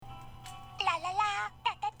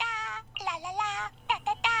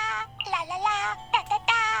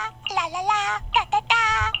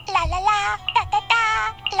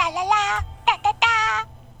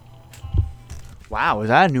Wow, is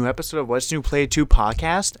that a new episode of What's New Play 2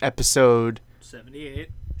 podcast? Episode 78.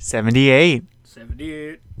 78.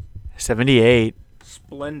 78. 78.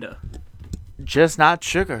 Splenda. Just not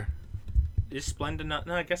sugar. Is Splenda not?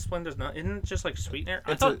 No, I guess Splenda's not. Isn't it just like sweetener?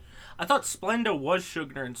 I It's thought Splenda was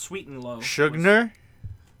sugar and sweeten low. Sugar?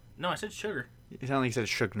 No, I said sugar. It sounded like you said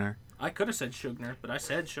sugar. I could have said sugar, but I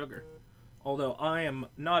said sugar. Although I am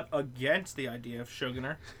not against the idea of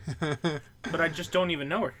sugar, but I just don't even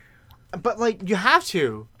know her. But, like, you have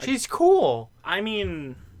to. She's cool. I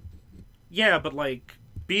mean, yeah, but like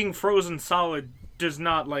being frozen solid does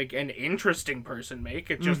not like an interesting person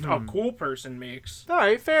make. It just a cool person makes. All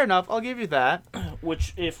right, fair enough. I'll give you that.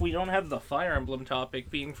 Which, if we don't have the Fire Emblem topic,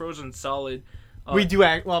 being frozen solid, We do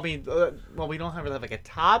act. Well, I mean, we don't have like a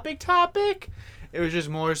topic. It was just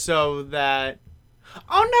more so that.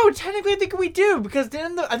 Oh no! Technically, I think we do because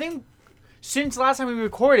then I think since last time we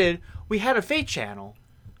recorded, we had a Fate channel.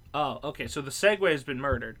 Oh, okay. So the segue has been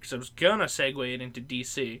murdered because I was gonna segue it into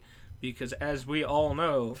DC because, as we all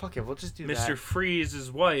know, Fuck it, we'll just do Mr. that.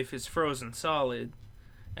 Freeze's wife is frozen solid,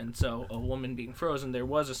 and so a woman being frozen. There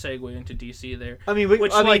was a segue into DC there. I mean,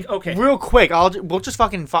 okay, real quick, we'll just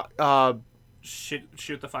fucking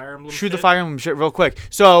shoot the Fire Emblem. shoot the shit? Fire Emblem shit real quick.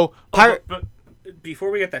 So, But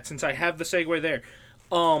before we get that, since I have the segue there,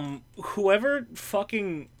 whoever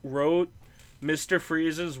fucking wrote Mr.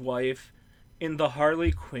 Freeze's wife in the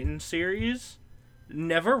Harley Quinn series,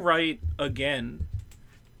 never write again.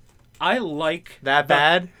 I like that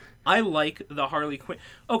bad? I like the Harley Quinn.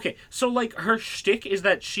 Okay, so like her shtick is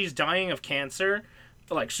that she's dying of cancer,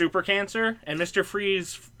 like super cancer, and Mr.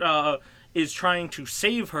 Freeze is trying to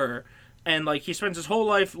save her, and like he spends his whole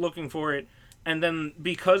life looking for it, and then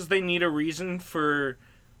because they need a reason for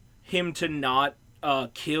him to not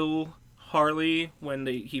kill Harley when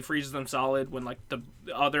he freezes them solid, when like the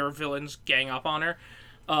other villains gang up on her,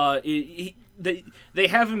 they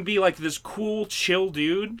have him be like this cool chill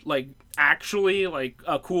dude, like actually like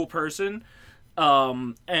a cool person,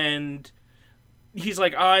 and he's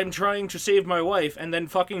like, I'm trying to save my wife, and then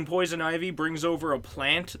fucking Poison Ivy brings over a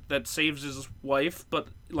plant that saves his wife, but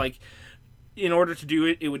like in order to do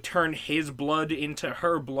it, it would turn his blood into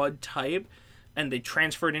her blood type, and they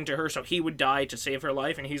transfer it into her so he would die to save her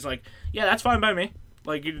life, and he's like, yeah, that's fine by me.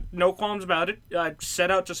 Like, no qualms about it. I set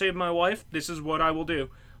out to save my wife. This is what I will do.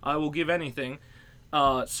 I will give anything.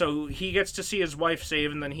 So he gets to see his wife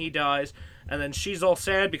saved, and then he dies, and then she's all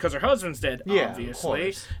sad because her husband's dead, obviously. Of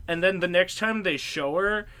course. And then the next time they show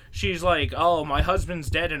her, she's like, oh, my husband's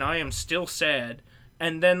dead, and I am still sad.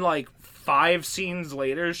 And then, like, 5 scenes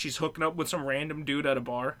later, she's hooking up with some random dude at a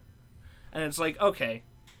bar. And it's like, okay,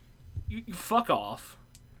 you fuck off.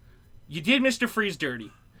 You did Mr. Freeze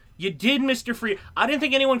dirty. You did Mr. Freeze. I didn't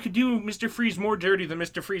think anyone could do Mr. Freeze more dirty than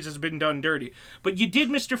Mr. Freeze has been done dirty. But you did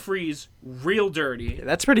Mr. Freeze real dirty. Yeah,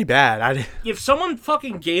 that's pretty bad. If someone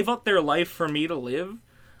fucking gave up their life for me to live,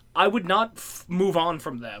 I would not move on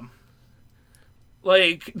from them.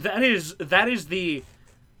 Like, that is the...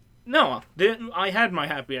 No, I had my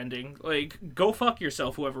happy ending. Like, go fuck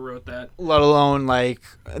yourself, whoever wrote that. Let alone, like,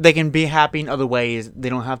 they can be happy in other ways. They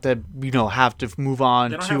don't have to, have to move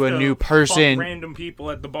on to a new person. Fuck random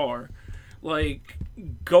people at the bar. Like,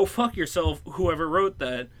 go fuck yourself, whoever wrote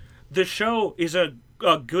that. The show is a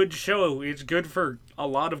good show. It's good for a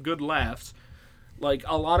lot of good laughs. Like,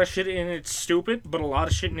 a lot of shit in it's stupid, but a lot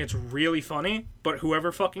of shit in it's really funny. But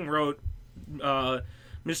whoever fucking wrote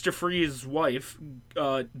Mr. Freeze's wife,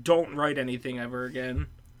 don't write anything ever again.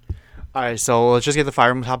 Alright, so let's just get the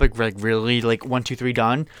Fire Emblem topic, like, really, like, 1, 2, 3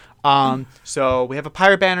 done. So we have a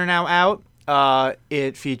pirate banner now out.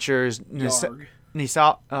 It features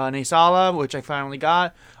Nisala, which I finally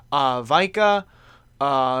got, Vika,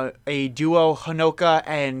 a duo Hanoka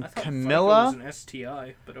and Camilla. I thought Vika was an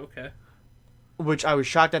STI, but okay. Which I was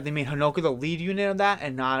shocked that they made Hanoka the lead unit of that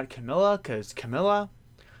and not Camilla, because Camilla...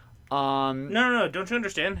 No, don't you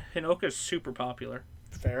understand? Hinoka's super popular.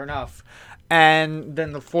 Fair enough. And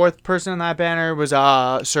then the fourth person on that banner was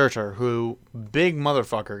Surtur, who, big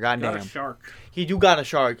motherfucker, goddamn. Got a shark. He got a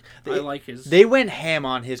shark. I like his. They went ham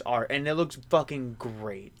on his art, and it looks fucking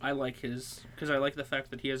great. I like his, because I like the fact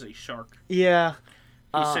that he has a shark. Yeah.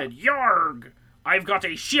 He said, Yarg! I've got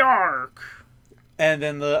a shark! And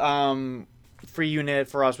then the free unit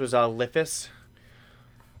for us was Lithis.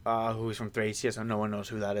 Who's from Thracia, so no one knows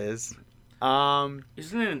who that is.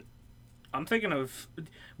 Isn't it... I'm thinking of...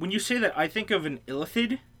 When you say that, I think of an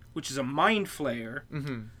Illithid, which is a mind flayer,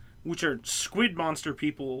 which are squid monster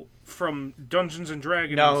people from Dungeons and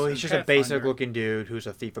Dragons. No, he's just Pathfinder. a basic-looking dude who's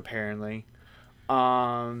a thief, apparently.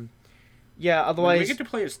 Yeah, otherwise... We get to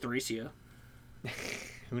play as Thracia.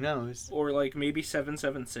 Who knows? Or, like, maybe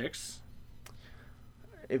 776.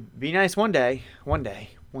 it'd be nice one day. One day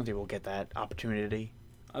we'll get that opportunity.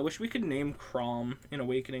 I wish we could name Crom in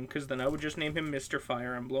Awakening, because then I would just name him Mr.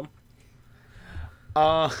 Fire Emblem.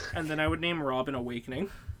 And then I would name Robin Awakening.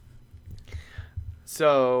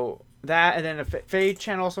 So that, and then the Fate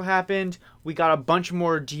channel also happened. We got a bunch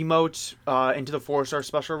more demotes into the 4-star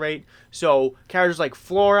special rate. So characters like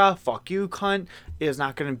Flora, fuck you, cunt, is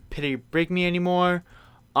not gonna pity break me anymore.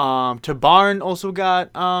 Tabarn also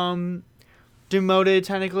got demoted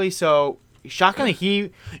technically. So shockingly,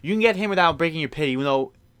 you can get him without breaking your pity. Even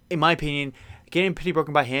though, in my opinion, getting pity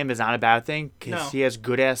broken by him is not a bad thing because he has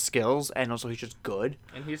good ass skills and also he's just good.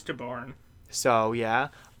 And he's Tabarn. So yeah.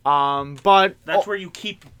 But that's where you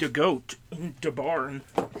keep the goat in the barn.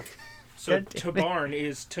 So Tabarn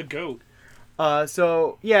is to goat.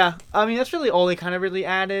 So yeah, I mean that's really all they kind of really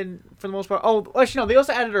added for the most part. Oh, actually no, they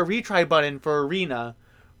also added a retry button for Arena,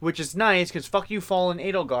 which is nice because fuck you, Fallen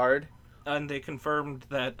Edelgard. And they confirmed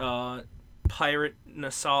that Pirate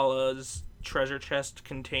Nasala's treasure chest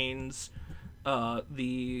contains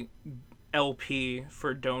the LP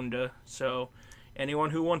for Donda. So anyone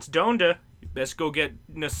who wants Donda, best go get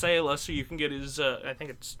Nasala so you can get his, I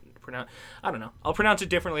think it's pronounced, I don't know. I'll pronounce it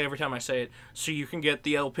differently every time I say it, so you can get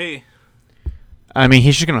the LP. I mean,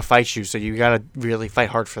 he's just gonna fight you, so you gotta really fight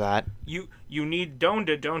hard for that. You need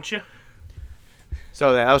Donda, don't you?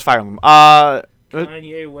 So that was Fire Emblem.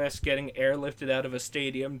 Kanye West getting airlifted out of a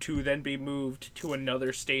stadium to then be moved to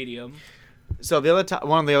another stadium. So the other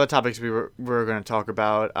one of the other topics we were gonna talk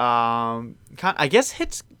about, I guess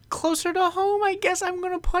hits closer to home. I guess I'm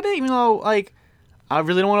gonna put it, even though like I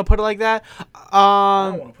really don't want to put it like that. I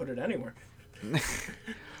don't want to put it anywhere.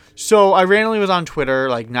 So I randomly was on Twitter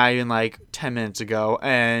like not even like 10 minutes ago,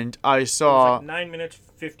 and I saw it was like 9 minutes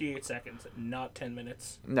 58 seconds, not 10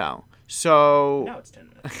 minutes. No. So now it's 10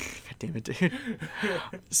 minutes. God damn it, dude.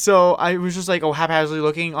 So I was just like haphazardly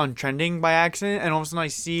looking on trending by accident, and all of a sudden I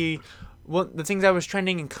see the things that was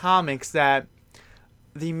trending in comics that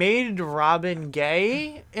they made Robin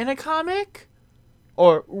gay in a comic,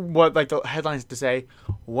 or what like the headlines to say,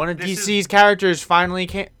 one of DC's characters finally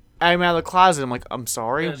came out of the closet. I'm like, I'm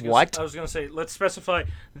sorry, what? I was gonna say, let's specify.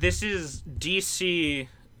 This is DC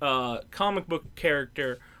comic book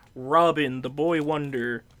character Robin, the Boy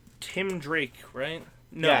Wonder, Tim Drake, right?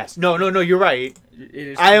 No. Yes. No. You're right. It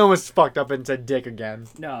is. I almost fucked up and said Dick again.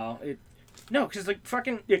 No, because like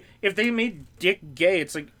fucking, if they made Dick gay,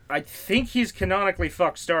 it's like I think he's canonically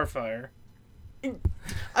fucked Starfire.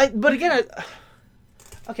 But again,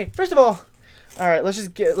 okay. First of all right. Let's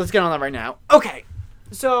get on that right now. Okay,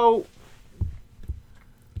 so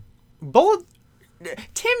both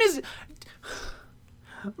Tim is.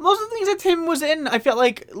 Most of the things that Tim was in, I felt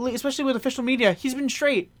like, especially with official media, he's been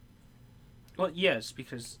straight. Well, yes,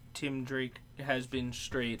 because Tim Drake has been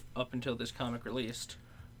straight up until this comic released.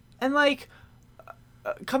 And like,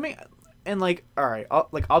 coming, and like, all right,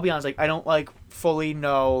 I'll be honest, like, I don't like fully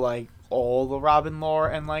know like all the Robin lore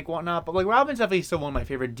and like whatnot, but like Robin's definitely still one of my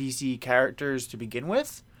favorite DC characters to begin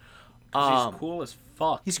with. He's cool as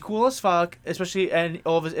fuck. He's cool as fuck, especially in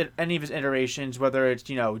any of his iterations, whether it's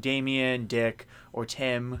Damian, Dick, or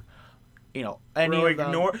Tim, any of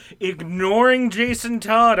them. Ignoring Jason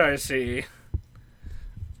Todd, I see.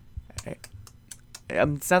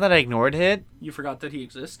 It's not that I ignored it. You forgot that he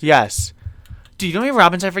exists? Yes. Dude, you know how many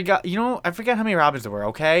Robins I forgot? I forget how many Robins there were.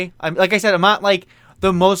 Okay, like I said, I'm not like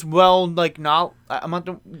the most I'm not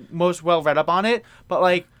the most well read up on it, but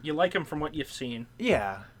like you like him from what you've seen.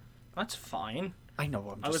 Yeah. That's fine. I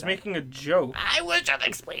know. I was making a joke. I was just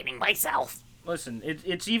explaining myself. Listen,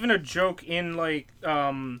 it's even a joke in like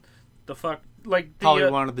the fuck like the, probably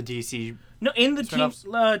one of the DC. No, in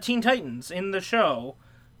the Teen Titans in the show.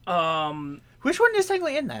 Which one is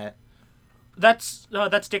technically in that? That's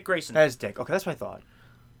Dick Grayson. That's Dick. Okay, that's what I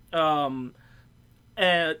thought.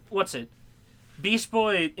 What's it? Beast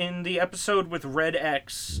Boy in the episode with Red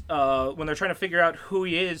X, when they're trying to figure out who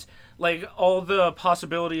he is, like all the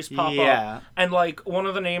possibilities pop up, and like one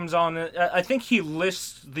of the names on it, I think he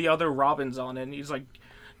lists the other Robins on it, and he's like,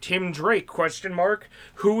 Tim Drake ?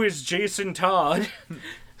 Who is Jason Todd?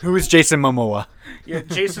 Who is Jason Momoa? Yeah,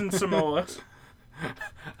 Jason Samoa.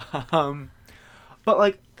 But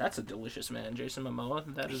like that's a delicious man, Jason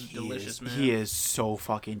Momoa. That is a delicious man. He is so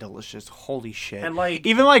fucking delicious. Holy shit! And like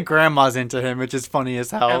even my grandma's into him, which is funny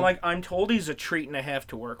as hell. And like I'm told he's a treat and a half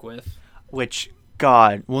to work with. Which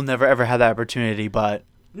God, we'll never ever have that opportunity. But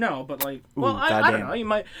no, but like, well, I don't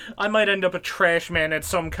know. I might end up a trash man at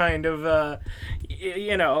some kind of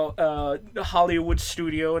Hollywood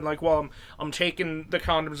studio, and like while I'm taking the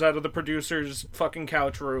condoms out of the producer's fucking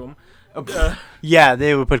couch room. Yeah,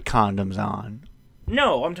 they would put condoms on.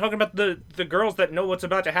 No, I'm talking about the girls that know what's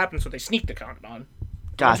about to happen, so they sneak the condom on.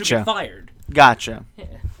 The ones who Gotcha. get fired. Gotcha. Yeah.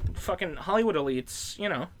 Fucking Hollywood elites,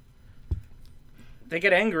 they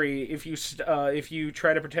get angry if you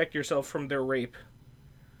try to protect yourself from their rape.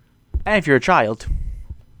 And if you're a child.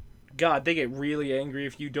 God, they get really angry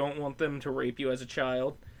if you don't want them to rape you as a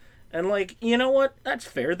child. And, like, you know what? That's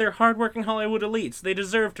fair. They're hardworking Hollywood elites. They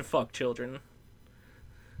deserve to fuck children.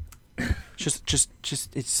 Just,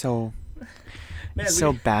 it's so, Man, it's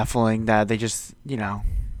so baffling that they just,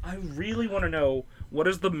 I really want to know, what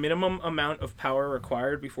is the minimum amount of power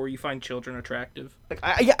required before you find children attractive? Like,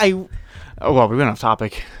 oh, well, we went off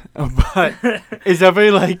topic. But is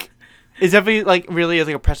definitely, like, really,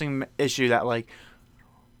 like, a pressing issue that, like,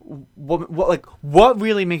 what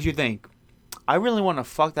really makes you think, I really want to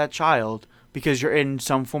fuck that child because you're in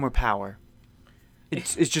some form of power?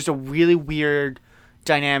 It's just a really weird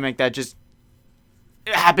dynamic that just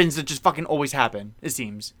it happens to just fucking always happen, it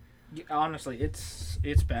seems. Yeah, honestly, it's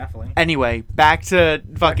baffling. Anyway, back to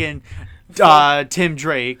fucking Tim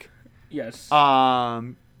Drake. Yes.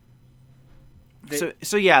 So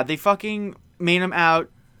yeah, they fucking made him out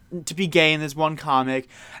to be gay in this one comic,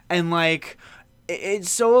 and like it's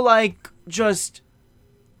so like just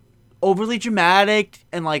overly dramatic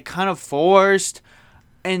and like kind of forced,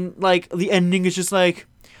 and like the ending is just like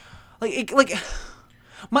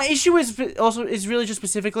my issue is really just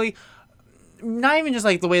specifically not even just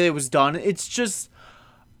like the way that it was done. It's just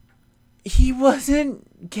he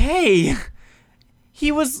wasn't gay.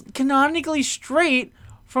 He was canonically straight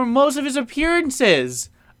for most of his appearances,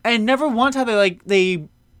 and never once have they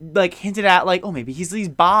hinted at like, oh, maybe he's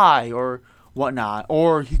bi or whatnot,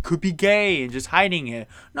 or he could be gay and just hiding it.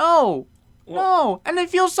 No, and it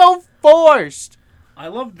feels so forced. I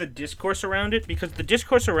love the discourse around it, because the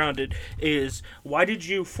discourse around it is, why did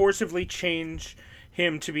you forcibly change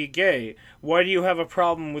him to be gay? Why do you have a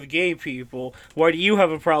problem with gay people? Why do you have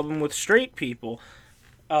a problem with straight people?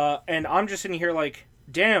 And I'm just sitting here like,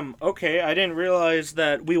 damn, okay, I didn't realize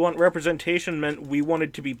that we want representation meant we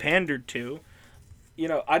wanted to be pandered to.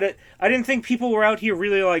 I didn't think people were out here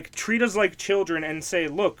really like, treat us like children and say,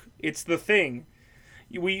 look, it's the thing.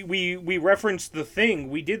 We referenced the thing.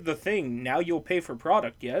 We did the thing. Now you'll pay for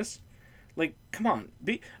product, yes? Like, come on.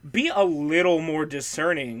 Be a little more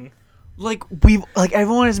discerning. Like,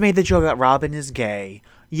 everyone has made the joke that Robin is gay.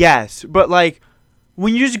 Yes, but like,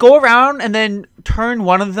 when you just go around and then turn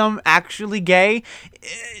one of them actually gay,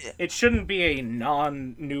 it shouldn't be a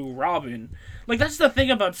non-new Robin. Like, that's the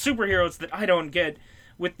thing about superheroes that I don't get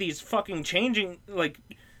with these fucking changing, like,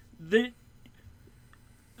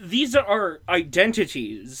 these are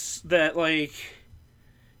identities that, like,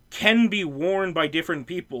 can be worn by different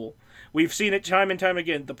people. We've seen it time and time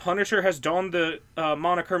again. The Punisher has donned the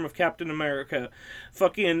monochrome of Captain America.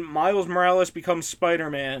 Fucking Miles Morales becomes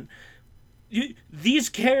Spider-Man. These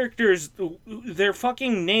characters, their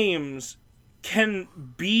fucking names can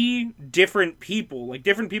be different people. Like,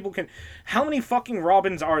 different people can... How many fucking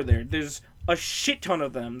Robins are there? There's a shit ton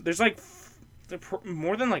of them. There's, like,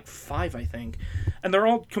 more than, like, 5, I think. And they're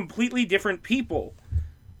all completely different people.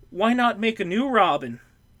 Why not make a new Robin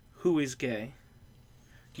who is gay?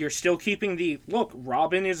 You're still keeping the, look,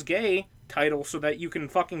 Robin is gay title so that you can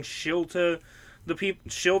fucking shill to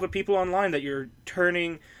people online that you're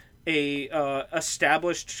turning a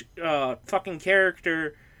established fucking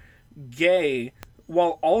character gay,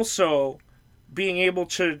 while also being able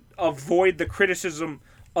to avoid the criticism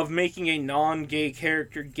of making a non-gay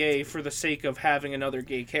character gay for the sake of having another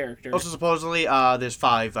gay character. Also, supposedly, there's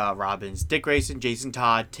 5 Robins: Dick Grayson, Jason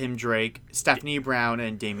Todd, Tim Drake, Stephanie Brown,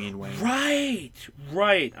 and Damian Wayne.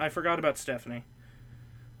 Right. I forgot about Stephanie.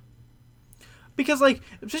 Because, like,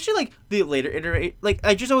 especially, like, the later iterate, like,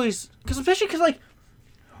 I just always... Especially because, like,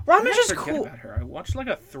 Robin's just cool. About her. I watched, like,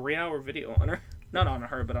 a 3-hour video on her. Not on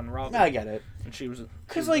her, but on Robin. I get it. And she was...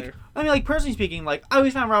 Because, like, there. I mean, like, personally speaking, like, I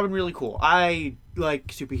always found Robin really cool. I like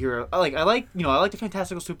superhero... I like the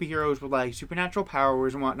fantastical superheroes with, like, supernatural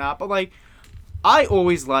powers and whatnot, but, like, I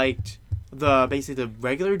always liked basically the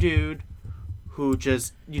regular dude who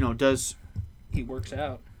just, does... He works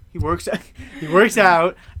out. He works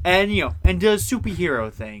out and, and does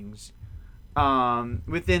superhero things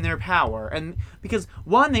within their power. And because,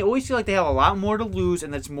 one, they always feel like they have a lot more to lose,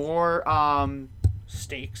 and that's more...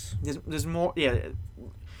 stakes. There's more, yeah.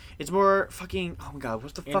 It's more fucking, oh my god,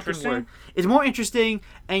 what's the fucking word? It's more interesting,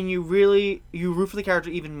 and you root for the character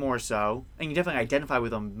even more so, and you definitely identify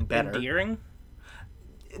with them better. Endearing?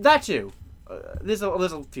 That too. There's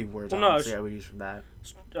a few words I would use from that.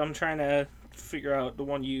 I'm trying to figure out the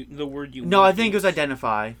word you... No, I think it was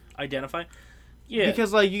identify. Identify? Yeah.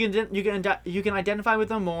 Because like you can identify with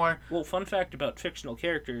them more. Well, fun fact about fictional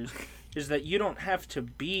characters is that you don't have to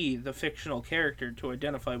be the fictional character to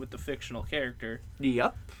identify with the fictional character.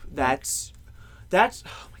 Yep. That's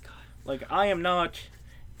oh my god. Like, I am not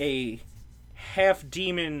a half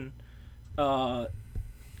demon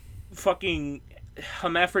fucking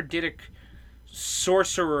hermaphroditic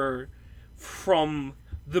sorcerer from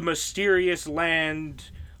the mysterious land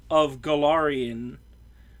of Galarian,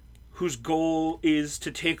 whose goal is to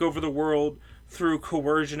take over the world through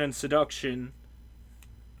coercion and seduction.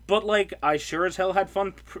 But, like, I sure as hell had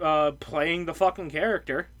fun playing the fucking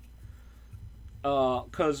character.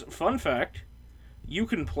 'Cause, fun fact, you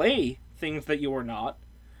can play things that you are not,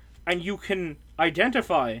 and you can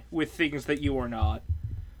identify with things that you are not.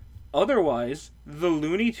 Otherwise, the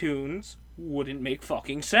Looney Tunes wouldn't make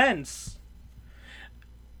fucking sense.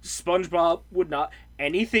 SpongeBob would not...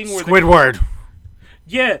 Anything where Squidward.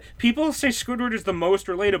 Yeah, people say Squidward is the most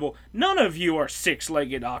relatable. None of you are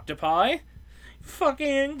six-legged octopi.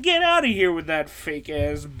 Fucking get out of here with that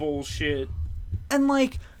fake-ass bullshit. And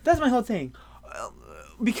like that's my whole thing.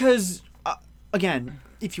 Because again,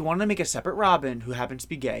 if you want to make a separate Robin who happens to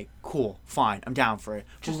be gay, cool, fine, I'm down for it.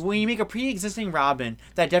 But when you make a pre-existing Robin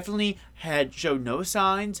that definitely had showed no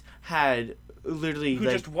signs, had literally Who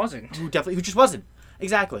just wasn't. who just wasn't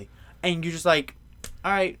exactly, and you're just like,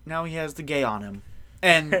 all right, now he has the gay on him,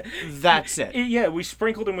 and that's it. Yeah, we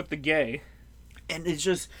sprinkled him with the gay. And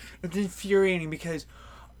it's infuriating because,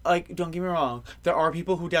 like, don't get me wrong, there are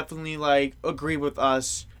people who definitely like agree with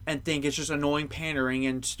us and think it's just annoying pandering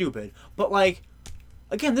and stupid. But like,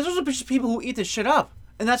 again, there's also people who eat this shit up,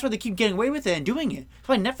 and that's why they keep getting away with it and doing it. That's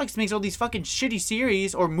why Netflix makes all these fucking shitty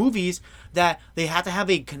series or movies that they have to have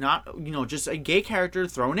just a gay character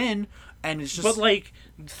thrown in, and it's just. But like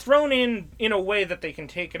thrown in a way that they can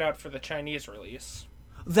take it out for the Chinese release.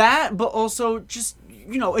 That, but also just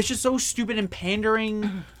it's just so stupid and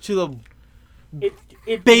pandering to the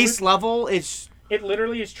base level. It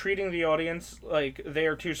literally is treating the audience like they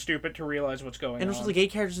are too stupid to realize what's going on. And also the gay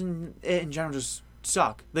characters in general just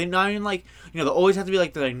suck. They not even like they always have to be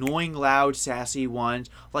like the annoying, loud, sassy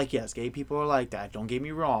ones. Like yes, gay people are like that. Don't get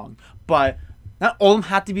me wrong, but not all of them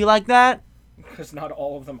have to be like that. Because not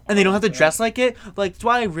all of them are. And they don't have to like dress like it. Like that's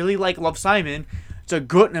why I really like Love, Simon. It's a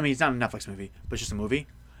good. I mean, it's not a Netflix movie, but it's just a movie.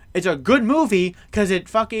 It's a good movie because it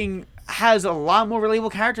fucking has a lot more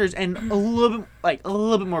relatable characters and a little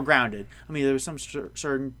bit more grounded. I mean, there were some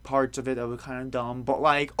certain parts of it that were kind of dumb, but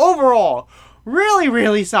like overall, really,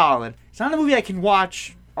 really solid. It's not a movie I can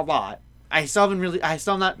watch a lot. I still have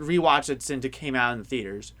not rewatched it since it came out in the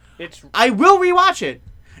theaters. I will rewatch it.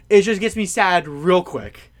 It just gets me sad real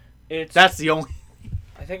quick. That's the only.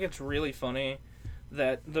 I think it's really funny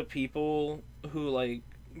that the people who like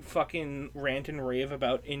fucking rant and rave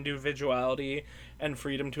about individuality and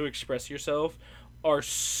freedom to express yourself are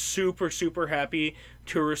super, super happy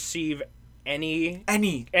to receive any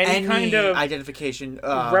kind of identification,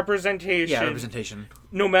 representation. Yeah, representation.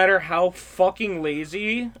 No matter how fucking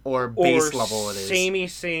lazy or base level it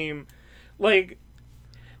is. Same. Like,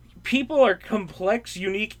 people are complex,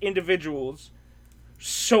 unique individuals.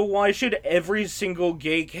 So why should every single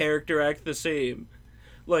gay character act the same?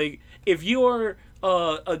 Like, if you are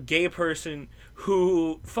a gay person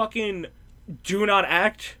who fucking do not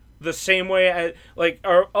act the same way as, like,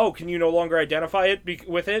 can you no longer identify it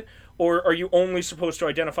with it? Or are you only supposed to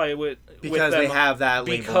identify it with because them they have that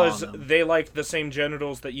label because on them. they like the same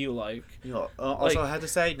genitals that you like? Also, I have to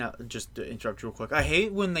say, now, just to interrupt you real quick, I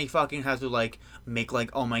hate when they fucking have to, like, make, like,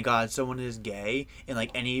 oh my god, someone is gay in, like,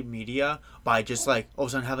 any media by just, like, all of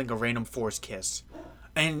a sudden having a random forced kiss.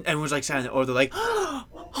 And everyone's, like, silent, or they're like,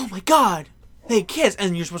 oh my god, they kiss,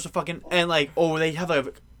 and you're supposed to fucking, and, like, or they have,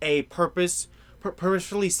 like, a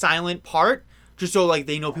purposefully silent part, just so, like,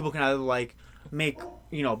 they know people can either, like, make...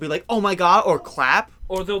 be like, oh my god, or clap.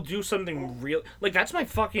 Or they'll do something real. Like, that's my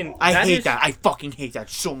fucking... I fucking hate that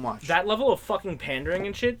so much. That level of fucking pandering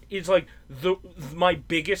and shit is, like, my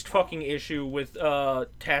biggest fucking issue with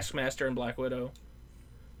Taskmaster and Black Widow.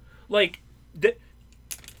 Like,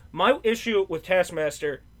 my issue with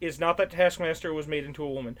Taskmaster is not that Taskmaster was made into a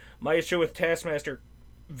woman. My issue with Taskmaster,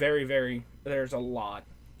 there's a lot.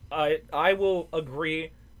 I will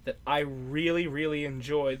agree that I really, really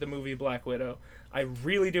enjoy the movie Black Widow. I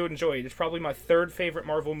really do enjoy it. It's probably my third favorite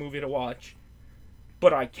Marvel movie to watch.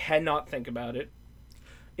 But I cannot think about it.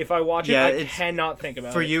 If I watch it, I cannot think about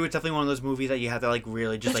it. For you, it's definitely one of those movies that you have to, like,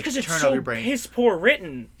 really just, like, turn so off your brain. Piss poor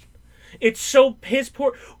written. It's so piss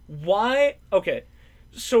poor. Why? Okay.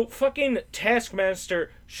 So fucking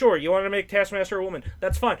Taskmaster. Sure, you want to make Taskmaster a woman.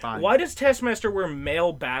 That's fine. Why does Taskmaster wear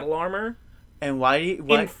male battle armor? And why?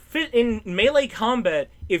 In melee combat,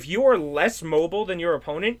 if you are less mobile than your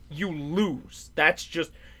opponent, you lose. That's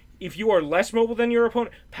just... If you are less mobile than your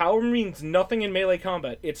opponent, power means nothing in melee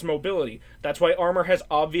combat. It's mobility. That's why armor has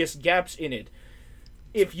obvious gaps in it.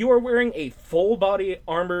 If you are wearing a full-body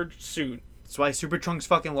armored suit... That's why Super Trunks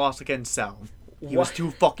fucking lost against Cell. He was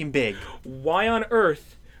too fucking big. Why on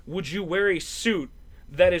earth would you wear a suit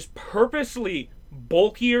that is purposely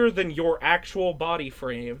bulkier than your actual body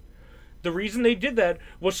frame? The reason they did that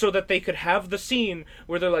was so that they could have the scene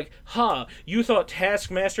where they're like, you thought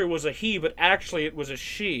Taskmaster was a he, but actually it was a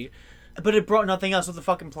she. But it brought nothing else with the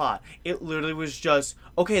fucking plot. It literally was just,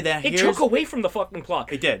 okay, then It took away from the fucking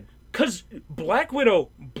plot. It did. Because Black Widow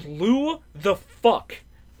blew the fuck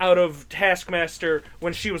out of Taskmaster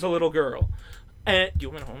when she was a little girl. And do you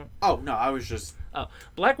want me to hold it? Oh, no, I was just...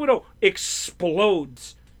 Black Widow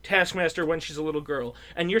explodes Taskmaster when she's a little girl.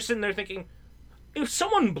 And you're sitting there thinking... If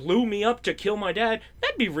someone blew me up to kill my dad,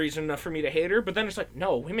 that'd be reason enough for me to hate her. But then it's like,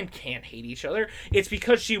 no, women can't hate each other. It's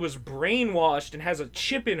because she was brainwashed and has a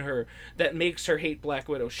chip in her that makes her hate Black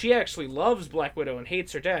Widow. She actually loves Black Widow and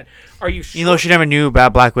hates her dad. Are you sure? You know, she never knew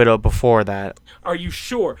about Black Widow before that. Are you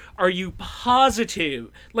sure? Are you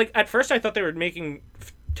positive? Like, at first I thought they were making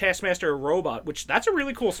Taskmaster a robot, which that's a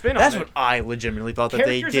really cool spin on it. That's what I legitimately thought that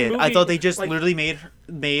they did. I thought they just literally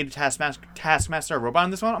made Taskmaster a robot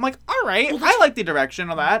in this one. I'm like, all right, I like the direction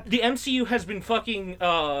of that. The MCU has been fucking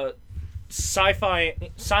sci-fi,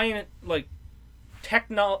 science, like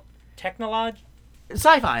technology.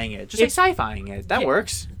 Sci-fiing it. Just say sci-fiing it. That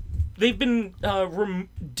works. They've been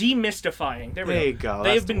demystifying. There you go.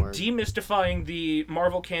 They have been demystifying the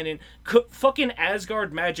Marvel canon. Fucking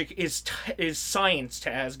Asgard magic is science to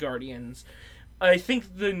Asgardians. I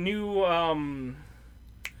think the new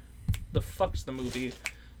the fuck's the movie?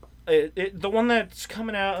 The one that's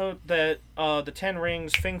coming out that the Ten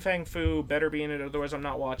Rings, Fing Fang Fu better be in it, otherwise I'm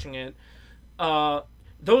not watching it.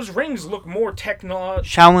 Those rings look more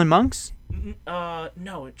Shaolin monks?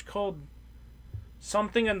 No, it's called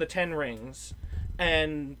something and the Ten Rings,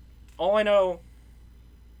 and all I know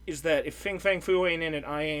is that if Fing Fang Fu ain't in it,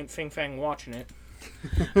 I ain't Fing Fang watching it.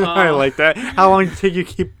 I like that. How long did it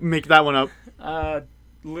take you make that one up?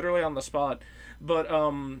 Literally on the spot. But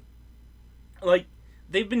like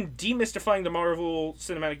they've been demystifying the Marvel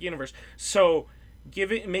Cinematic Universe. So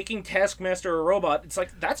making Taskmaster a robot, it's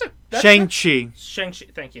like that's Shang-Chi. Shang-Chi,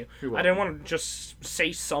 thank you. I didn't want to just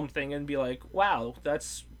say something and be like, wow,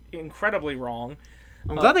 that's incredibly wrong.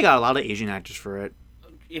 I'm glad they got a lot of Asian actors for it.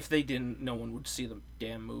 If they didn't, no one would see the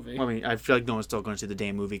damn movie. Well, I mean, I feel like no one's still going to see the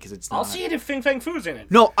damn movie because it's not... I'll see it if Fing Fang Fu's in it.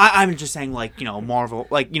 No, I'm just saying, like, you know, Marvel,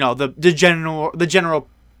 like, you know, the general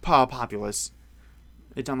populace.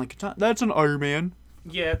 It's on like, that's an Iron Man.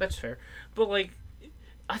 Yeah, that's fair. But, like,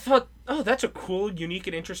 I thought, oh, that's a cool, unique,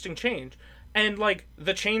 and interesting change. And, like,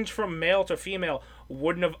 the change from male to female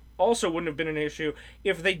wouldn't have been an issue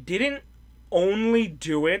if they didn't only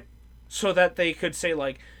do it so that they could say,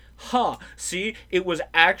 like, see, it was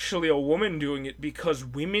actually a woman doing it because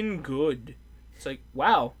women good. It's like,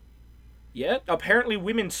 wow. Yeah, apparently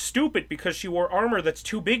women stupid because she wore armor that's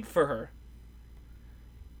too big for her.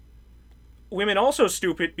 Women also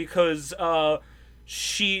stupid because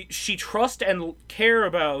she trust and care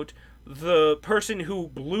about the person who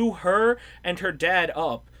blew her and her dad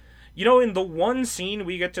up. You know, in the one scene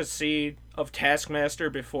we get to see of Taskmaster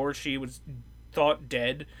before she was thought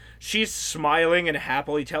dead, she's smiling and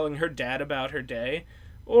happily telling her dad about her day.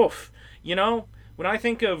 Oof. You know, when I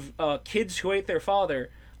think of kids who hate their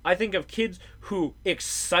father, I think of kids who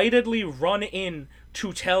excitedly run in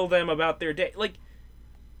to tell them about their day. Like,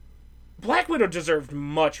 Black Widow deserved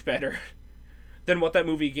much better than what that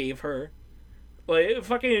movie gave her. Like,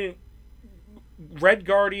 fucking Red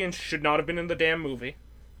Guardian should not have been in the damn movie.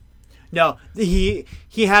 No, he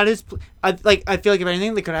had his... I feel like if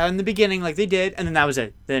anything, they could have in the beginning like they did, and then that was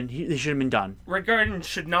it. Then they should have been done. Red Guardian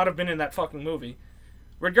should not have been in that fucking movie.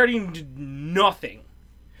 Red Guardian did nothing.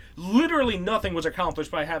 Literally nothing was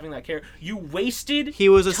accomplished by having that character. You wasted time. He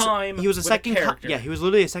was a second character. He was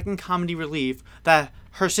literally a second comedy relief that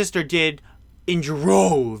her sister did in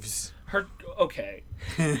droves. Okay.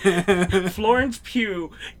 Florence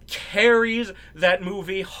Pugh carries that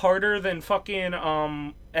movie harder than fucking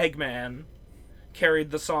Eggman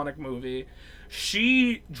carried the Sonic movie.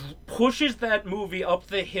 She pushes that movie up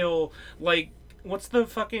the hill like, what's the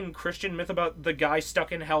fucking Christian myth about the guy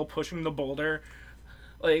stuck in hell pushing the boulder?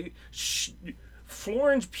 Like,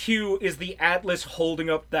 Florence Pugh is the Atlas holding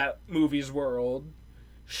up that movie's world.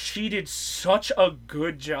 She did such a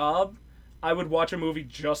good job. I would watch a movie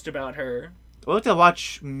just about her. We'll have to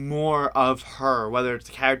watch more of her, whether it's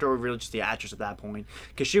the character or really just the actress at that point,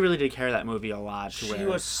 because she really did carry that movie a lot. To She where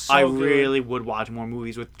was so I good. really would watch more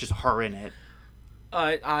movies with just her in it.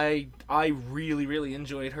 I really really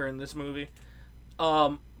enjoyed her in this movie.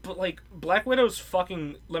 But like Black Widow's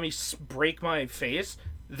fucking let me break my face.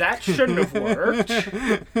 That shouldn't have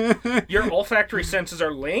worked. Your olfactory senses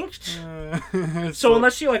are linked. So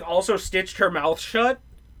unless she like also stitched her mouth shut,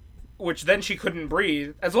 which then she couldn't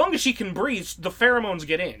breathe. As long as she can breathe, the pheromones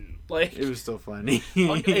get in. Like It was so funny.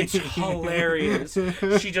 it's hilarious.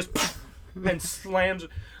 She just and slams.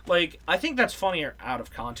 Like I think that's funnier out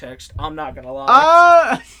of context. I'm not gonna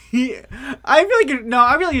lie. I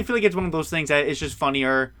really feel like it's one of those things that it's just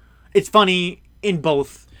funnier. It's funny in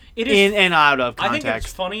both, It is in and out of I context. think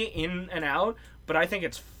it's funny in and out, but I think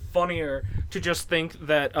it's funnier to just think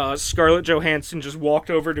that Scarlett Johansson just walked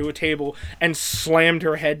over to a table and slammed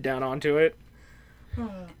her head down onto it.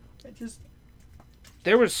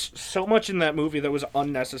 There was so much in that movie that was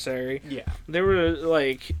unnecessary. Yeah. There were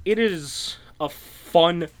like it is a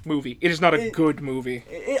fun movie. It is not a good movie.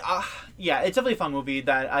 Yeah, it's definitely a fun movie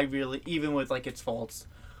that I really, even with like its faults,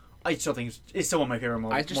 I still think it's still one of my favorite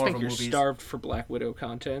I just Marvel think you're movies. starved for Black Widow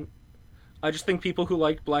content. I just think people who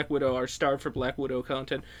liked Black Widow are starved for Black Widow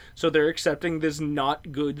content, so they're accepting this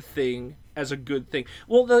not good thing as a good thing.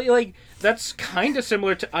 Well, like that's kind of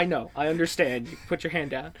similar to. I know, I understand. You put your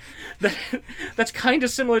hand down. That's kind of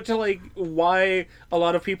similar to like why a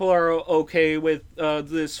lot of people are okay with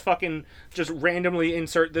this fucking just randomly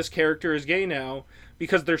insert this character as gay now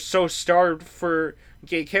because they're so starved for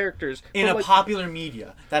gay characters In But, a like, popular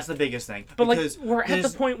media, that's the biggest thing. But like because we're at the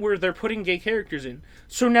there's- point where they're putting gay characters in.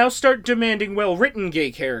 So now start demanding well-written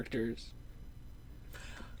gay characters.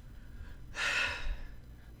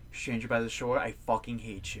 Stranger by the Shore, I fucking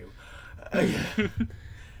hate you.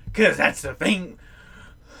 Because that's the thing.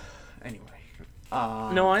 Anyway.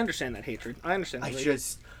 No, I understand that hatred. I understand. I That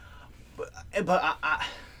just... But I...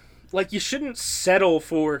 like you shouldn't settle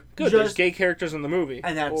for good. There's Just- gay characters in the movie,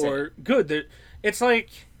 And that's or good. It's like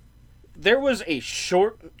there was a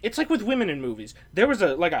short. It's like with women in movies. There was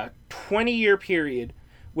a 20-year period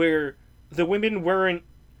where the women weren't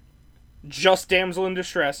just damsel in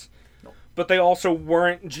distress. But they also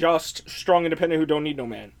weren't just strong, independent who don't need no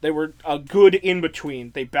man. They were a good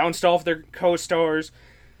in-between. They bounced off their co-stars.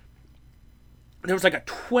 There was like a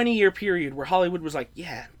 20-year period where Hollywood was like,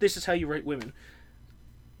 yeah, this is how you write women.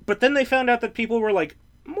 But then they found out that people were like,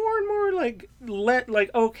 more and more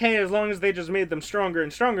okay, as long as they just made them stronger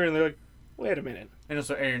and stronger. And they're like, wait a minute. And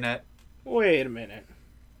also internet. Wait a minute.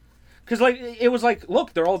 Because like, it was like,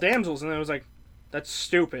 look, they're all damsels. And then it was like, that's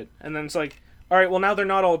stupid. And then it's like, all right, well, now they're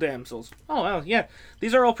not all damsels. Oh, well, yeah.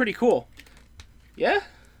 These are all pretty cool. Yeah?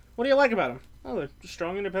 What do you like about them? Oh, they're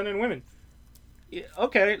strong, independent women. Yeah,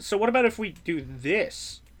 okay, so what about if we do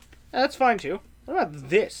this? That's fine, too. What about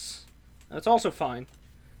this? That's also fine.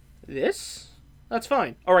 This? That's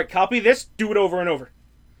fine. All right, copy this. Do it over and over.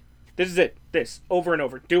 This is it. This. Over and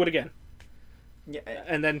over. Do it again. Yeah,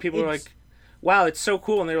 And then people are like, wow, it's so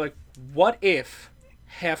cool. And they're like, what if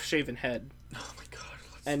half-shaven head? oh my god.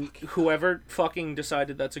 And whoever fucking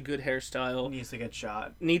decided that's a good hairstyle Needs to get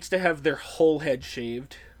shot. needs to have their whole head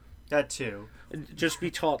shaved. That too. Just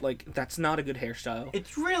be taught, like, that's not a good hairstyle.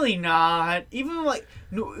 It's really not. Even like,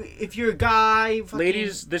 no, if you're a guy, fucking,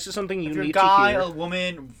 Ladies, this is something you if you're a need guy, to hear. a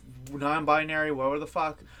woman, non-binary, whatever the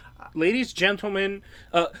fuck. Ladies, gentlemen,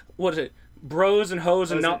 what is it? Bros and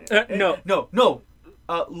hoes and not... no.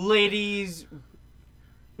 Ladies.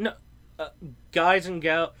 Guys and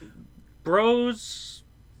gal... Bros...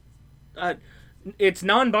 it's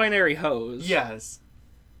non-binary hoes. Yes.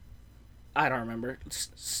 I don't remember.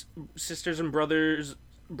 Sisters and brothers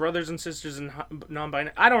and sisters and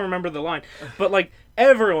non-binary. I don't remember the line. But, like,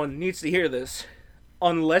 everyone needs to hear this.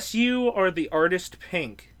 Unless you are the artist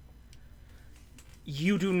Pink,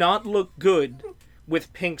 you do not look good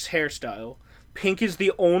with Pink's hairstyle. Pink is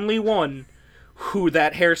the only one who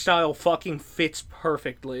that hairstyle fucking fits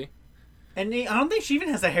perfectly. And I don't think she even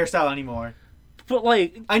has a hairstyle anymore. But,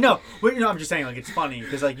 like... I know. But, I'm just saying, like, it's funny.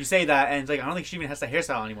 Because, like, you say that, and it's like, I don't think she even has a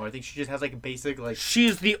hairstyle anymore. I think she just has, like, a basic, like...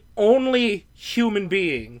 She's the only human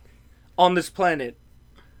being on this planet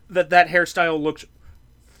that hairstyle looks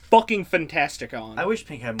fucking fantastic on. I wish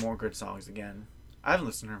Pink had more good songs again. I haven't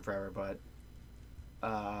listened to her forever, but...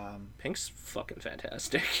 Pink's fucking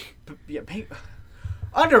fantastic. yeah, Pink...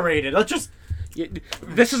 Underrated. Let's just... Yeah,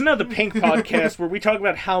 this is not the Pink podcast where we talk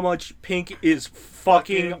about how much Pink is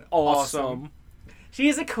fucking awesome. She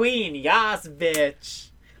is a queen. Yes,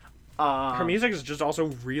 bitch. Her music is just also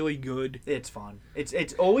really good. It's fun.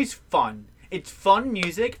 It's always fun. It's fun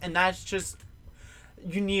music, and that's just...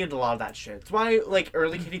 you needed a lot of that shit. It's why, like,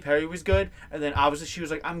 early Katy Perry was good, and then obviously she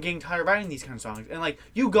was like, I'm getting tired of writing these kind of songs. And, like,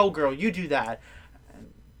 you go, girl, you do that.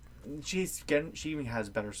 And she even has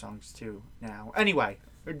better songs, too, now. Anyway,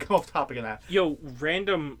 go off topic of that. Yo,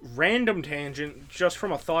 random tangent, just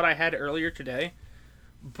from a thought I had earlier today.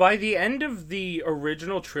 By the end of the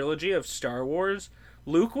original trilogy of Star Wars,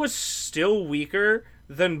 Luke was still weaker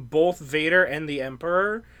than both Vader and the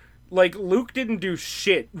Emperor. Like, Luke didn't do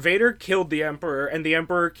shit. Vader killed the Emperor, and the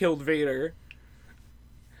Emperor killed Vader.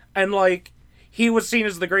 And, like, he was seen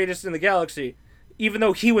as the greatest in the galaxy, even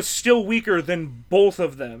though he was still weaker than both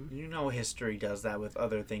of them. You know history does that with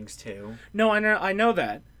other things, too. No, I know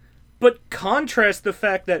that. But contrast the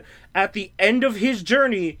fact that at the end of his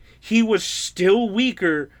journey, he was still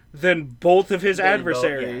weaker than both of his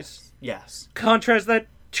adversaries. Yes. Contrast that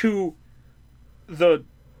to the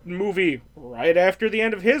movie right after the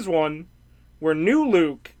end of his one, where new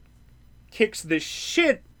Luke kicks the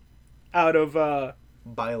shit out of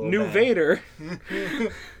new Vader.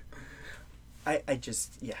 I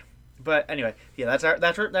just, yeah. But anyway, yeah,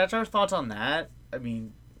 that's our thoughts on that. I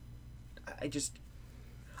mean,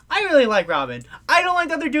 I really like Robin. I don't like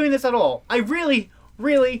that they're doing this at all. I really,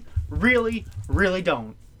 really, really, really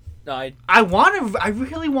don't. I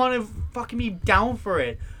really want to fucking be down for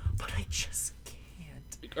it, but I just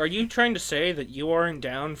can't. Are you trying to say that you aren't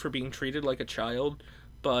down for being treated like a child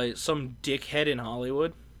by some dickhead in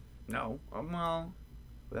Hollywood? No. Well,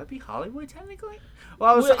 would that be Hollywood technically?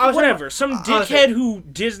 Well, I was whatever. Some dickhead who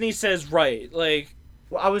Disney says right. Like,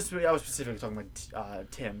 well, I was specifically talking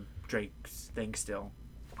about Tim Drake's thing still.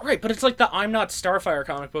 Right, but it's like the I'm Not Starfire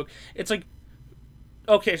comic book. It's like,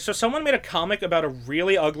 okay, so someone made a comic about a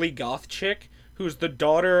really ugly goth chick who's the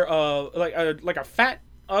daughter of like a fat,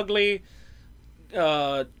 ugly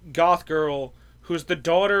goth girl who's the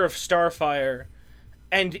daughter of Starfire,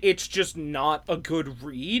 and it's just not a good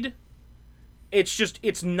read.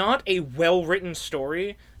 It's not a well-written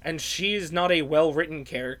story, and she's not a well-written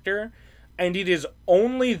character, and it is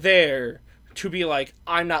only there to be like,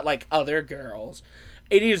 I'm not like other girls.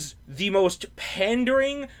 It is the most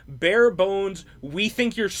pandering, bare bones, we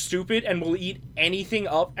think you're stupid and will eat anything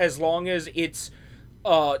up as long as it's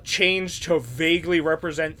changed to vaguely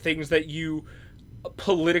represent things that you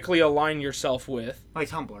politically align yourself with. Like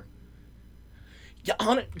Tumblr. Yeah,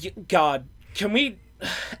 God, can we...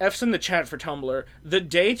 F's in the chat for Tumblr. The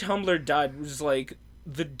day Tumblr died was like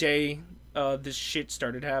the day this shit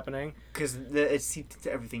started happening. Because it seeped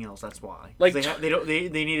into everything else. That's why. Like they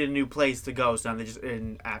need a new place to go, so now they're just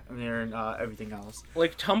they're in everything else.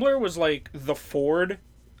 Like Tumblr was like the Ford,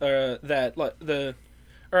 or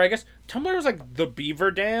I guess Tumblr was like the beaver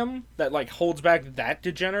dam that like holds back that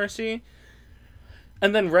degeneracy.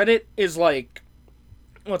 And then Reddit is like,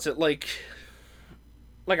 what's it like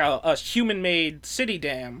a human-made city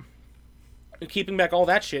dam, keeping back all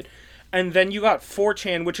that shit. And then you got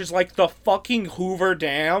 4chan, which is like the fucking Hoover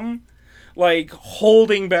Dam, like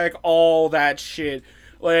holding back all that shit.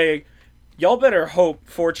 Like, y'all better hope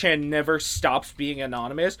 4chan never stops being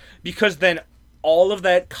anonymous, because then all of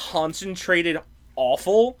that concentrated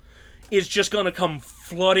awful is just gonna come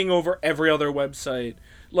flooding over every other website.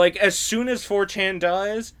 Like, as soon as 4chan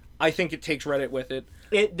dies, I think it takes Reddit with it.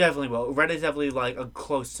 It definitely will. Reddit's definitely like a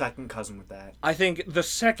close second cousin with that. I think the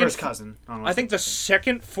second... First cousin. I think the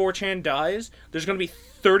second 4chan dies, there's going to be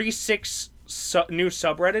 36 new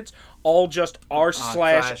subreddits, all just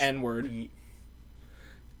r/N-word.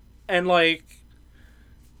 And, like,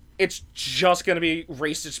 it's just going to be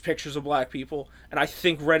racist pictures of black people. And I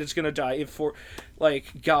think Reddit's going to die.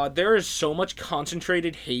 God, there is so much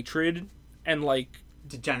concentrated hatred and, like...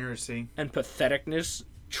 degeneracy. And patheticness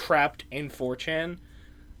trapped in 4chan.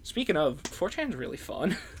 Speaking of, 4chan's really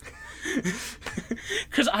fun.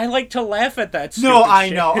 Because I like to laugh at that stupid shit. I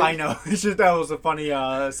know. It's just, that was a funny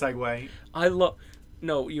segue.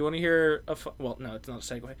 No, you want to hear well, no, it's not a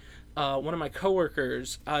segue. One of my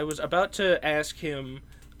coworkers, I was about to ask him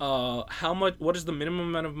what is the minimum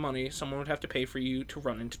amount of money someone would have to pay for you to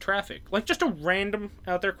run into traffic? Like, just a random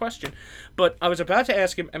out there question. But I was about to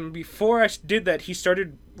ask him, and before I did that, he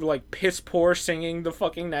started, like, piss poor singing the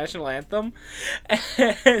fucking national anthem.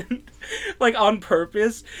 And, like, on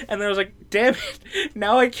purpose. And then I was like, damn it,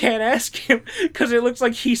 now I can't ask him, because it looks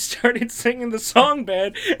like he started singing the song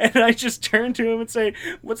bad. And I just turned to him and say,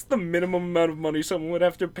 what's the minimum amount of money someone would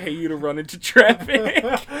have to pay you to run into traffic?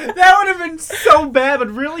 That would have been so bad, but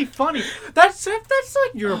really funny. That's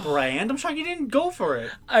like your brand. I'm shocked you didn't go for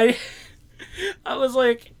it. I was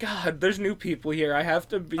like, God, there's new people here. I have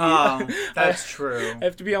to be... that's true. I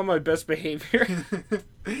have to be on my best behavior.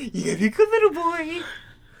 You gotta be a good little boy.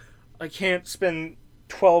 I can't spend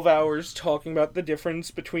 12 hours talking about the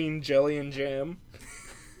difference between jelly and jam.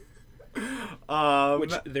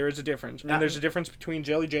 Which there is a difference. And there's a difference between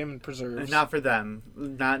jelly, jam, and preserves. Not for them.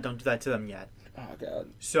 Don't do that to them yet. Oh, God.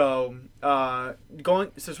 So,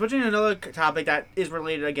 switching to another topic that is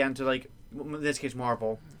related again to, like, in this case,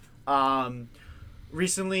 Marvel.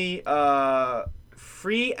 Recently,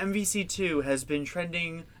 free MVC2 has been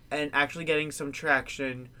trending and actually getting some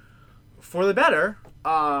traction for the better.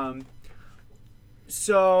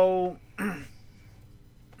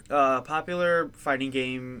 Popular fighting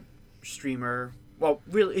game streamer. Well,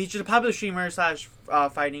 really, he's just a popular streamer slash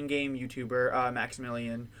fighting game YouTuber,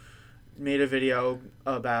 Maximilian, made a video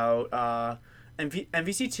about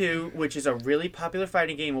MVC2, which is a really popular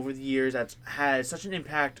fighting game over the years that's had such an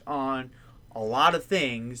impact on a lot of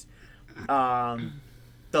things.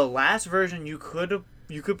 The last version you could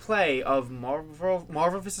play of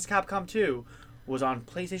Marvel vs. Capcom 2 was on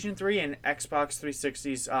PlayStation 3 and Xbox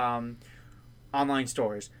 360's online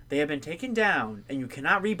stores. They have been taken down, and you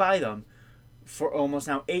cannot rebuy them for almost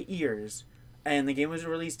now 8 years. And the game was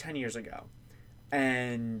released 10 years ago.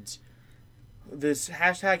 And this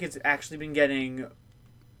hashtag has actually been getting,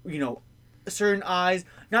 certain eyes.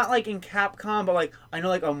 Not like in Capcom, but like I know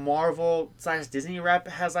like a Marvel / Disney rep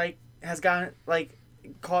has gotten like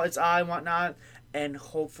caught its eye and whatnot. And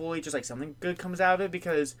hopefully just like something good comes out of it,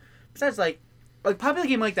 because besides like popular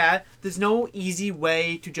game like that, there's no easy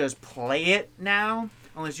way to just play it now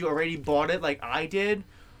unless you already bought it like I did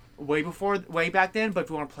way back then. But if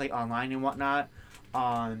you want to play online and whatnot,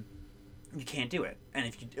 you can't do it. And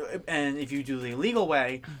if you do the illegal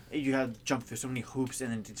way, you have to jump through so many hoops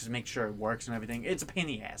and then to just make sure it works and everything. It's a pain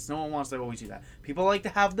in the ass. No one wants to always do that. People like to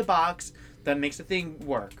have the box that makes the thing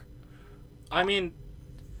work. I mean,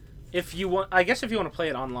 if you want to play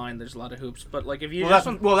it online, there's a lot of hoops. But like, if you that's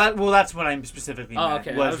what I'm specifically meant. Oh,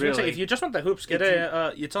 okay. I was gonna say, if you just want the hoops,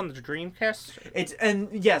 it's on the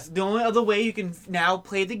Dreamcast. Yes, the only other way you can now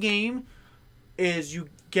play the game is you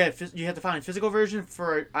have to find a physical version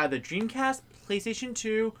for either Dreamcast, PlayStation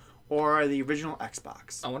 2, or the original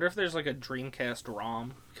Xbox. I wonder if there's like a Dreamcast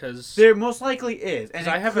ROM, because there most likely is. And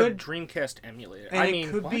I have a Dreamcast emulator. And it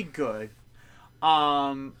could be good.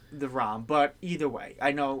 The ROM, but either way,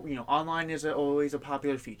 I know online is always a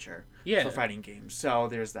popular feature for fighting games, so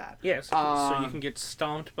there's that. Yes, so you can get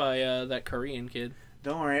stomped by that Korean kid.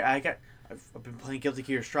 Don't worry, I've been playing Guilty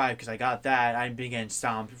Gear Strive because I got that. I've been getting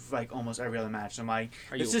stomped like almost every other match. So I'm like,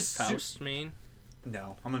 are you a Faust main?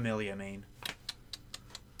 No, I'm a Melia main.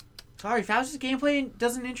 Sorry, Faust's gameplay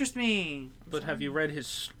doesn't interest me. But have you read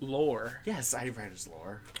his lore? Yes, I read his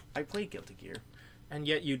lore. I played Guilty Gear. And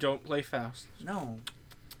yet you don't play Faust. No.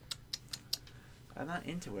 I'm not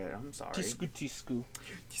into it. I'm sorry. Tisku.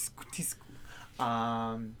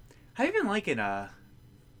 Have you been liking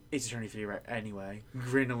Ace Attorney 3 anyway?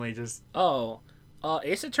 Randomly just...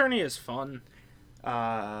 Ace Attorney is fun.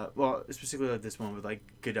 Well, specifically this one with like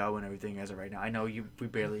Godot and everything as of right now. I know you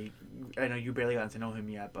barely gotten to know him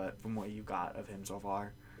yet, but from what you got of him so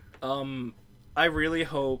far. I really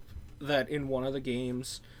hope that in one of the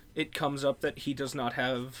games it comes up that he does not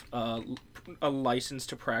have a license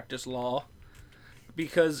to practice law.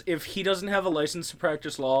 Because if he doesn't have a license to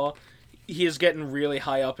practice law, he is getting really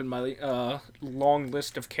high up in my long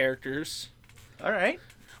list of characters. Alright.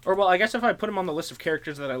 Or, well, I guess if I put him on the list of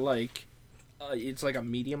characters that I like, it's like a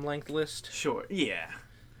medium-length list. Sure, yeah.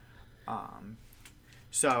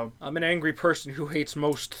 So... I'm an angry person who hates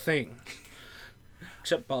most things.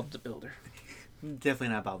 Except Bob the Builder. Definitely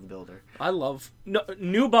not Bob the Builder.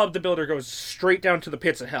 New Bob the Builder goes straight down to the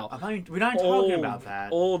pits of hell. We're not talking about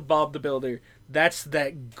that. Old Bob the Builder. That's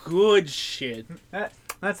that good shit.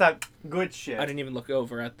 That's that good shit. I didn't even look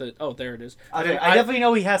over at the... Oh, there it is. I definitely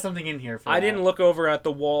know he has something in here for that. didn't look over at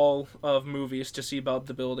the wall of movies to see Bob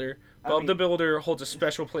the Builder. Bob the Builder holds a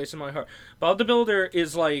special place in my heart. Bob the Builder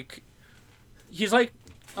is like... He's like...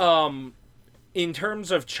 in terms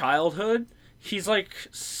of childhood, he's like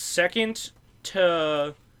second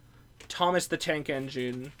to Thomas the Tank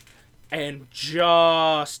Engine and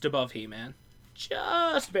just above He-Man.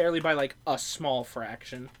 Just barely by like a small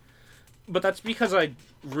fraction. But that's because I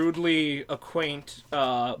rudely acquaint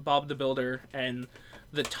Bob the Builder and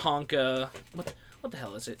the Tonka... What the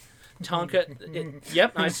hell is it? Tonka...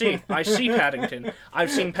 Yep, I see Paddington. I've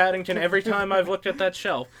seen Paddington every time I've looked at that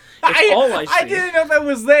shelf. It's all I see. I didn't know that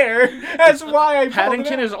was there. That's why I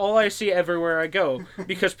Paddington is all I see everywhere I go.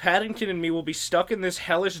 Because Paddington and me will be stuck in this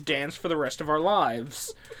hellish dance for the rest of our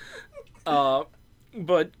lives.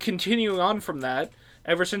 But continuing on from that,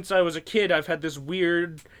 ever since I was a kid, I've had this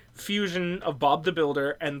weird fusion of Bob the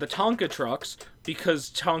Builder and the Tonka trucks, because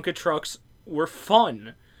Tonka trucks were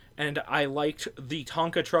fun. and I liked the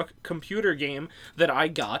Tonka Truck computer game that I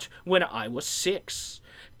got when I was 6.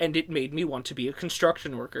 And it made me want to be a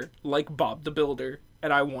construction worker, like Bob the Builder,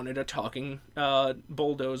 and I wanted a talking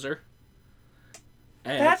bulldozer.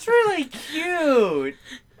 And That's really cute.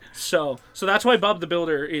 so that's why Bob the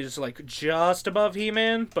Builder is like just above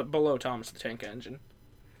He-Man, but below Thomas the Tank Engine.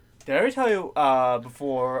 Did I ever tell you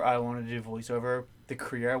before I wanted to do voiceover, the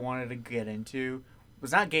career I wanted to get into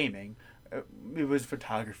was not gaming. It was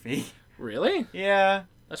photography. Really? Yeah.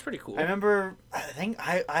 That's pretty cool. I remember, I think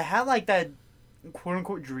I had like that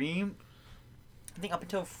quote-unquote dream, I think up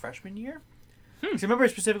until freshman year. Because I remember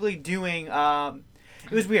specifically doing,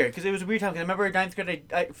 it was weird, because it was a weird time, because I remember ninth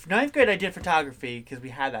grade I did photography, because we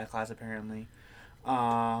had that class apparently.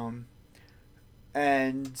 And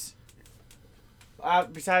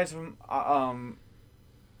besides from,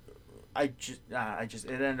 I just it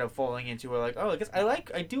ended up falling into where like, oh, I guess I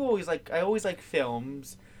always like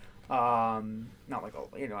films. Not like,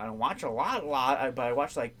 I don't watch a lot, but I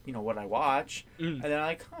watch like, what I watch. And then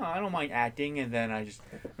like, I don't mind acting. And then I just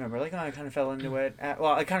remember like, I kind of fell into it.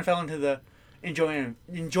 I kind of fell into the enjoyment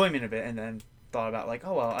of it, and then thought about like,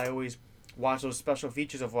 oh, well, I always watch those special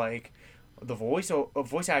features of like the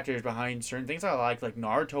voice actors behind certain things I like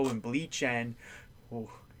Naruto and Bleach and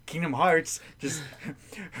Kingdom Hearts, just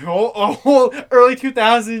whole early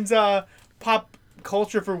 2000s pop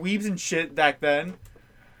culture for weebs and shit back then.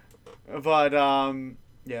 But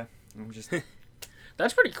yeah, I'm just.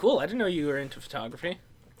 That's pretty cool. I didn't know you were into photography.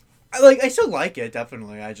 I still like it,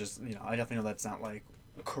 definitely. I just, I definitely know that's not like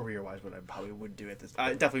career-wise what I probably would do at this.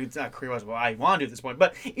 Definitely it's not career-wise what I want to do at this point.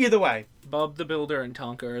 But either way, Bob the Builder and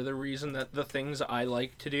Tonka are the reason that the things I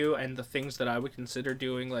like to do and the things that I would consider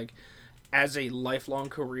doing like as a lifelong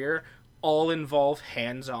career all involve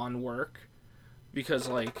hands-on work, because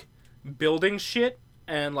like building shit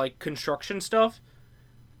and like construction stuff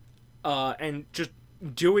and just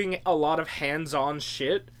doing a lot of hands-on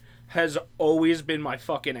shit has always been my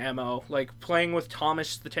fucking MO. Like playing with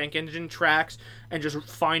Thomas the Tank Engine tracks and just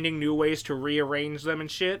finding new ways to rearrange them and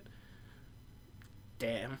shit.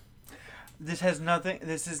 Damn. this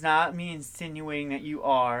is not me insinuating that you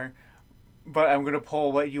are, but I'm going to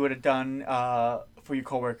pull what you would have done for your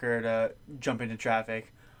coworker to jump into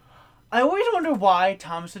traffic. I always wonder why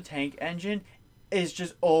Thomas the Tank Engine is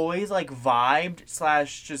just always like vibed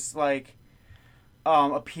 / just like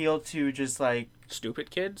appeal to just like Stupid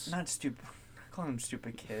kids? not stupid. I call them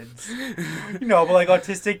stupid kids. But like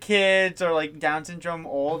autistic kids or like Down syndrome,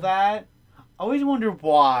 all that. I always wonder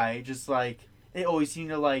why. Just like they always seem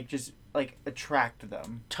to like just like attract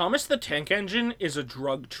them. Thomas the Tank Engine is a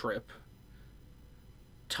drug trip.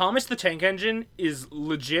 Thomas the Tank Engine is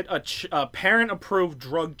legit a parent-approved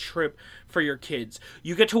drug trip for your kids.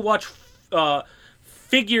 You get to watch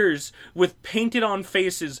figures with painted-on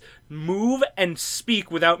faces move and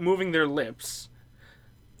speak without moving their lips.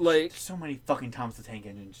 Like, There's so many fucking Thomas the Tank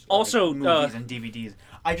Engines. Also, like, movies and DVDs.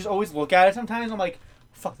 I just always look at it sometimes. I'm like,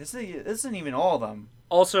 fuck, this isn't even all of them.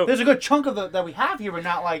 also, There's a good chunk of that we have here, but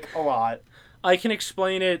not like a lot. I can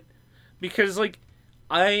explain it because, like,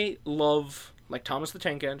 I love, like, Thomas the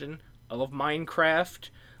Tank Engine. I love Minecraft.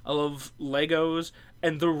 I love Legos.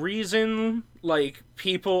 And the reason, like,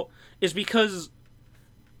 people is because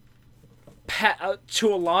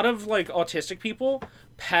to a lot of, like, autistic people,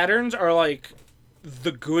 patterns are, like,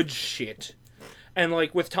 the good shit. And,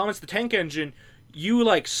 like, with Thomas the Tank Engine, you,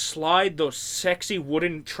 like, slide those sexy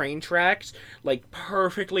wooden train tracks, like,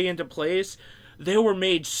 perfectly into place. They were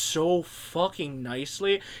made so fucking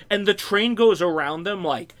nicely. And the train goes around them,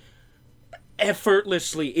 like,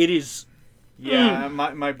 effortlessly. It is... Yeah,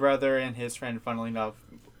 my brother and his friend, funnily enough,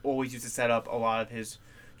 always used to set up a lot of his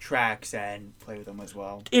tracks and play with them as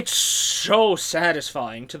well. It's so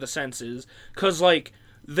satisfying to the senses. Because, like,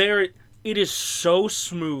 it is so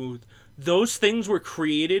smooth. Those things were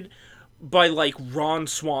created by, like, Ron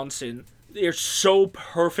Swanson. They're so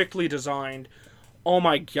perfectly designed. Oh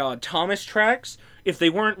my god. Thomas tracks, if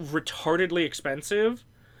they weren't retardedly expensive,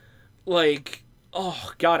 like,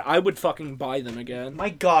 oh god, I would fucking buy them again. My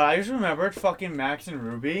god, I just remembered fucking Max and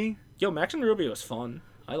Ruby. Yo, Max and Ruby was fun.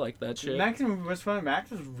 I like that shit. Max and Ruby was fun.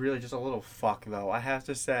 Max was really just a little fuck, though, I have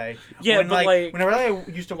to say. Yeah, but, like... Whenever I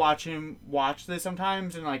used to watch him watch this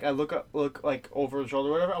sometimes, and, like, I look like, over his shoulder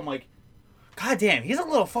or whatever, I'm like, god damn, he's a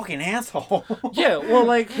little fucking asshole. Yeah, well,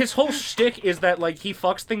 like, his whole shtick is that, like, he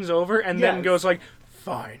fucks things over and then Yes. goes like,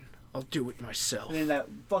 fine, I'll do it myself. And then that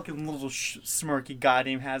fucking little smirky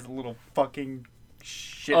goddamn has a little fucking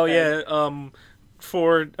shit. Oh, head. yeah,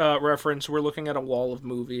 for reference, we're looking at a wall of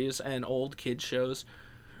movies and old kid shows.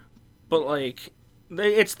 But, like,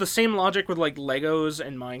 it's the same logic with, like, Legos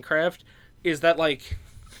and Minecraft, is that, like,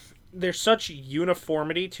 there's such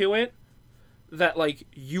uniformity to it that like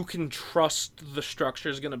you can trust the structure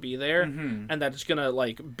is gonna be there and that it's gonna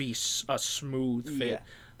like be a smooth fit. Yeah.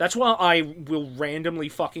 That's why I will randomly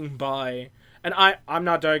fucking buy. And I'm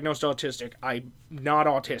not diagnosed autistic. I'm not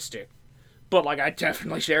autistic. But, like, I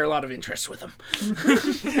definitely share a lot of interests with them.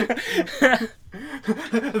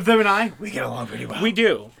 Them and I, we get along pretty well. We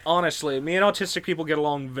do. Honestly. Me and autistic people get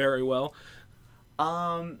along very well.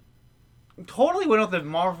 Totally went off the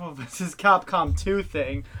Marvel vs. Capcom 2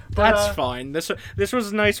 thing. But, That's fine. This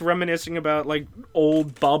was nice reminiscing about, like,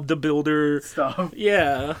 old Bob the Builder stuff.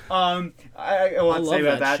 Yeah. I want to say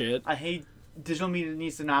about that. Shit. I hate digital media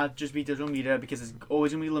needs to not just be digital media because it's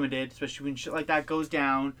always gonna be limited, especially when shit like that goes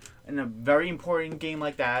down. And a very important game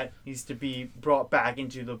like that needs to be brought back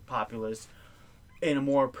into the populace in a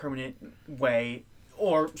more permanent way,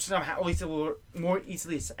 or somehow at least a little more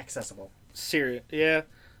easily accessible. Serious. Yeah.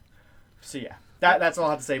 So yeah, that's all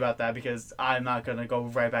I have to say about that because I'm not gonna go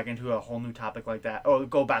right back into a whole new topic like that, or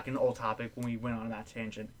go back in an old topic when we went on that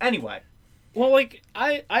tangent. Anyway. Well, like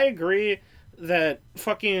I agree that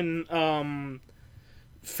fucking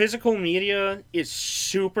physical media is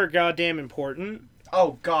super goddamn important.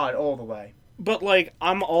 Oh God, all the way. But like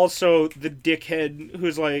I'm also the dickhead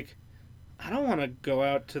who's like, I don't want to go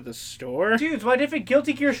out to the store. Dude, why different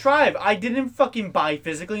Guilty Gear Strive? I didn't fucking buy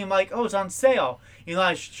physically. I'm like, oh, it's on sale. You know,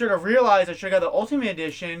 I should have realized I should have got the Ultimate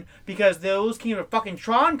Edition because those came with fucking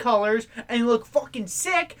Tron colors and they look fucking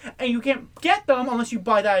sick and you can't get them unless you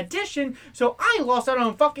buy that edition. So I lost out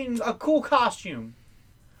on fucking a cool costume.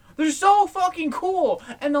 They're so fucking cool.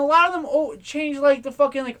 And a lot of them change like the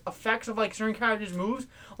fucking like effects of like certain characters' moves.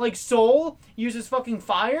 Like Soul uses fucking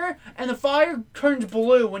fire and the fire turns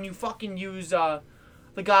blue when you fucking use the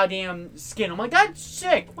goddamn skin. I'm like, that's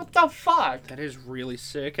sick. What the fuck? That is really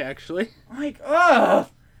sick, actually. I'm like, ugh.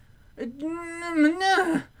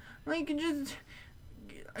 Like, just...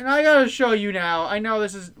 And I gotta show you now. I know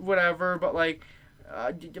this is whatever, but like...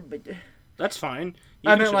 That's fine.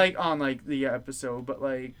 I meant like on like the episode, but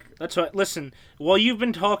like... That's what... Listen, while you've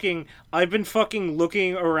been talking, I've been fucking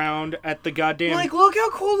looking around at the goddamn... Like, look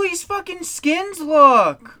how cool these fucking skins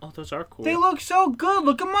look! Oh, those are cool. They look so good.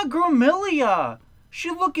 Look at my girl Milia. She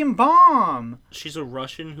looking bomb. She's a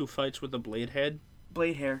Russian who fights with a blade head.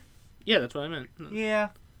 Blade hair. Yeah, that's what I meant.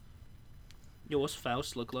 Yeah. Yo, what's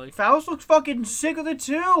Faust look like? Faust looks fucking sick with it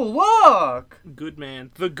too. Look. Good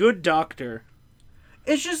man. The good doctor.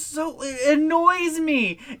 It's just so... It annoys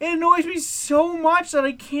me. It annoys me so much that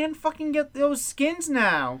I can't fucking get those skins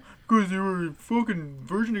now. Because they were fucking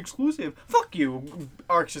version exclusive. Fuck you,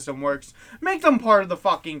 Arc System Works. Make them part of the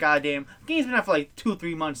fucking goddamn... Game's been out for like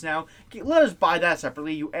 2-3 months now. Let us buy that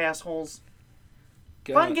separately, you assholes.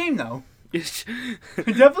 God. Fun game, though.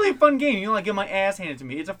 Definitely a fun game. You don't like get my ass handed to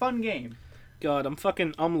me. It's a fun game. God,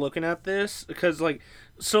 I'm looking at this. Because, like...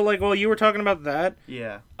 So, like, while you were talking about that...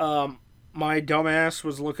 Yeah. My dumbass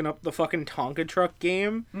was looking up the fucking Tonka Truck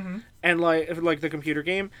game. Mm-hmm. And, like the computer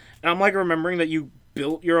game. And I'm, like, remembering that you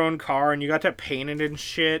built your own car and you got to paint it and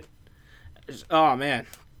shit. Oh man,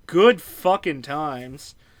 good fucking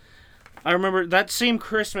times. I remember that same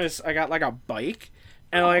Christmas I got like a bike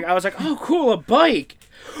and like I was like, oh cool, a bike.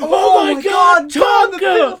 Oh my god,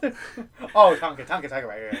 Tonka! Oh, Tonka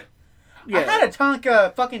right here. Yeah. I had a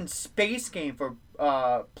Tonka fucking space game for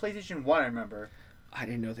PlayStation 1, I remember. I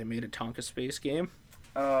didn't know they made a Tonka space game.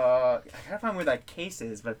 I gotta find where that case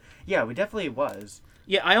is, but yeah, we definitely was.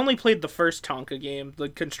 Yeah, I only played the first Tonka game, the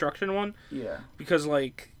construction one. Yeah. Because,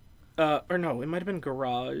 like... or no, it might have been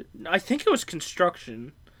Garage. I think it was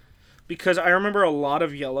construction. Because I remember a lot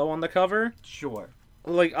of yellow on the cover. Sure.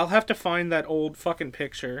 Like, I'll have to find that old fucking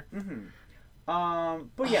picture. Mm-hmm.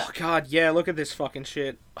 But yeah. Oh, God, yeah, look at this fucking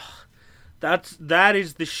shit. That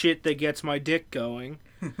is the shit that gets my dick going.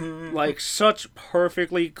 Like, such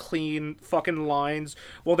perfectly clean fucking lines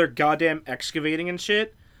while they're goddamn excavating and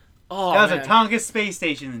shit. Oh, that was man. a Tonka space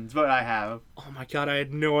station is what I have. Oh my god, I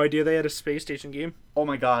had no idea they had a space station game. Oh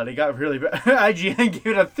my god, it got really bad. IGN gave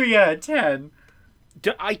it a 3 out of 10.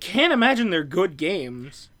 I can't imagine they're good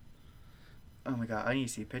games. Oh my god, I need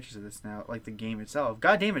to see pictures of this now, like the game itself.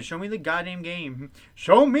 God damn it, show me the goddamn game.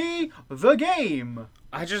 Show me the game.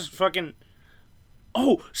 I just fucking...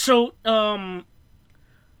 Oh, so,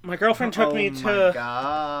 my girlfriend took me to my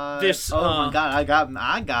god. This, Oh my god,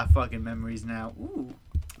 I got fucking memories now. Ooh.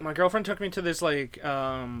 My girlfriend took me to this, like,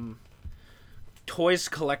 toys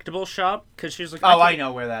collectible shop, because she was like... Oh, I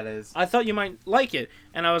know where that is. I thought you might like it.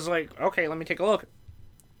 And I was like, okay, let me take a look.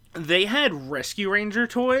 They had Rescue Ranger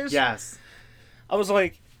toys. Yes. I was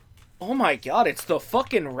like, Oh my god, it's the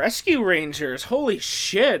fucking Rescue Rangers. Holy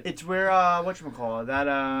shit. It's where whatchamacallit,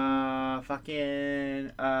 that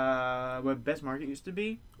fucking where Best Market used to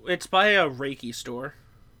be. It's by a Reiki store.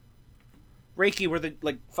 Reiki, where they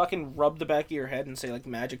like fucking rub the back of your head and say like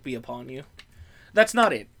magic be upon you. That's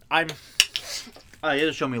not it. Oh, you have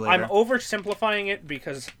to show me later. I'm oversimplifying it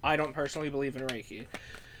because I don't personally believe in Reiki.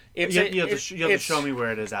 You have to show me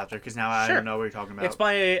where it is after, because now I don't know what you're talking about. It's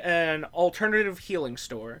by an alternative healing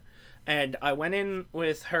store, and I went in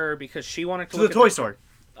with her because she wanted to look the toy store.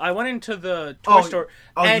 I went into the toy store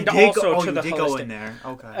and also to the holistic. Go in there.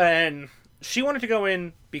 Okay. And she wanted to go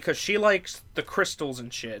in because she likes the crystals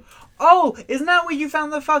and shit. Oh, isn't that where you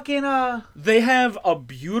found the fucking They have a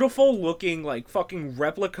beautiful looking like fucking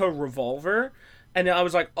replica revolver. And I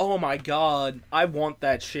was like, oh my god, I want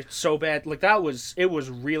that shit so bad. Like, it was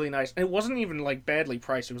really nice. And it wasn't even, like, badly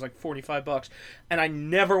priced. It was, like, $45. And I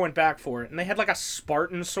never went back for it. And they had, like, a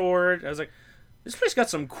Spartan sword. I was like, this place got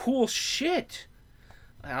some cool shit.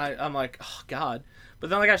 And I'm like, oh, god. But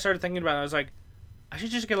then, like, I started thinking about it. I was like, I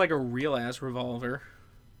should just get, like, a real-ass revolver.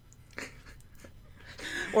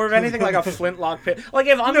 Or if anything, like a flintlock pit. Like,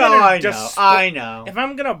 if I'm I know. If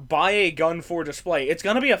I'm gonna buy a gun for display, it's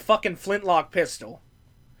gonna be a fucking flintlock pistol.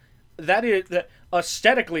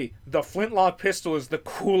 Aesthetically, the flintlock pistol is the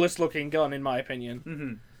coolest looking gun, in my opinion.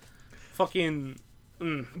 Mm-hmm. Fucking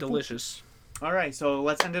delicious. Alright, so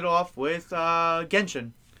let's end it off with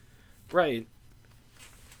Genshin. Right.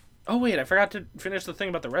 Oh, wait, I forgot to finish the thing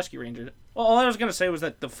about the Rescue Rangers. Well, all I was going to say was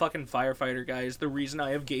that the fucking firefighter guy is the reason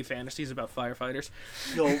I have gay fantasies about firefighters.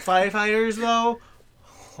 Yo, firefighters, though?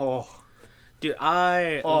 Oh. Dude,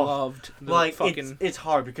 I loved the like, fucking... It's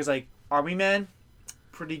hard, because, like, Army men,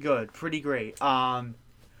 pretty good, pretty great.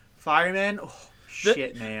 Firemen,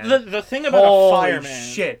 shit, man. The thing about a fireman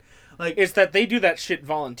shit. Like, is that they do that shit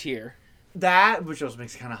volunteer. That, which also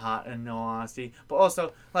makes it kind of hot, in all honesty. But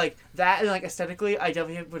also, like, that, and, like, aesthetically, I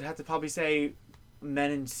definitely would have to probably say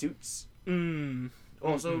men in suits.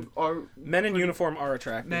 Also, are... Men in uniform are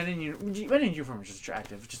attractive. Men in uniform are just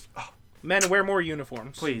attractive. Just, Men, wear more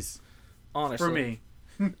uniforms. Please. Honestly. For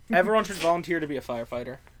me. Everyone should volunteer to be a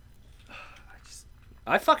firefighter.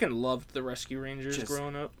 I fucking loved the Rescue Rangers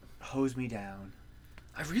growing up. Hose me down.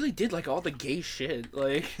 I really did like all the gay shit.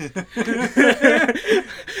 Like,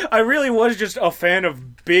 I really was just a fan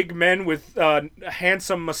of big men with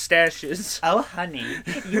handsome mustaches. Oh, honey,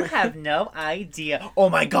 you have no idea. Oh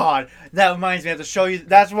my god, that reminds me. I have to show you.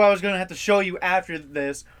 That's what I was gonna have to show you after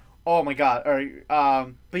this. Oh my god. All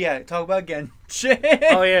right. But yeah, talk about Genshin.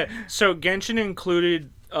 Oh yeah. So Genshin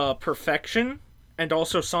included Perfection and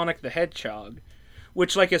also Sonic the Hedgehog,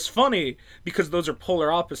 which like is funny because those are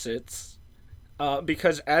polar opposites.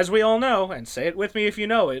 Because, as we all know, and say it with me if you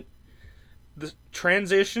know it, the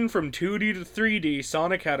transition from 2D to 3D,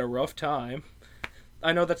 Sonic had a rough time.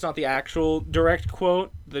 I know that's not the actual direct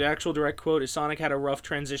quote. The actual direct quote is Sonic had a rough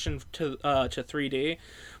transition to 3D.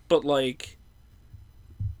 But, like,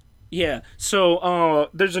 yeah. So,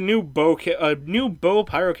 there's a new Bow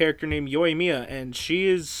Pyro character named Yoimiya, and she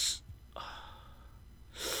is...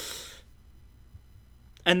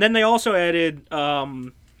 And then they also added,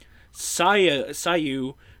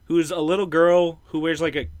 Sayu, who's a little girl who wears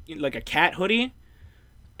like a cat hoodie,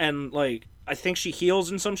 and like I think she heals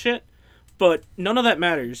and some shit, but none of that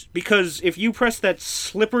matters because if you press that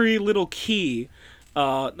slippery little key,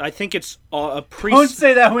 I think it's a preset. Don't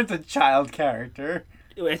say that with the child character.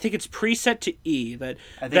 I think it's preset to E.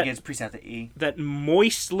 It's preset to E. That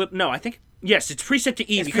moist lip. No, I think yes, it's preset to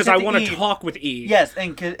E because I want to talk with E. Yes,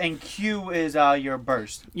 and Q is your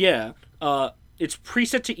burst. Yeah. It's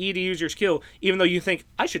preset to E to use your skill, even though you think,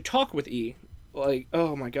 I should talk with E. Like,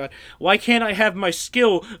 oh my god. Why can't I have my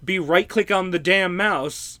skill be right-click on the damn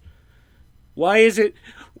mouse? Why is it...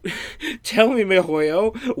 Tell me,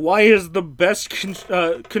 MiHoYo, why is the best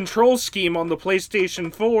control scheme on the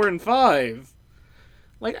PlayStation 4 and 5?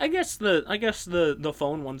 Like, I guess the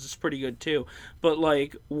phone ones is pretty good, too. But,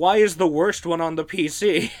 like, why is the worst one on the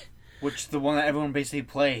PC? Which is the one that everyone basically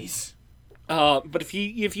plays. But if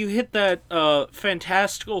you hit that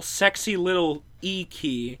fantastical, sexy little E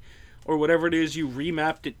key, or whatever it is you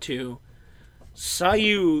remapped it to,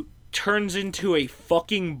 Sayu turns into a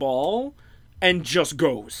fucking ball and just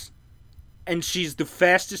goes. And she's the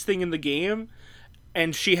fastest thing in the game,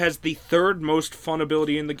 and she has the third most fun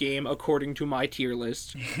ability in the game according to my tier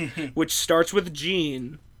list, which starts with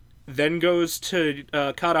Jean, then goes to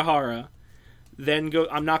Katahara, then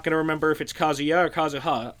I'm not going to remember if it's Kazuya or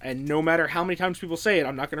Kazuha, and no matter how many times people say it,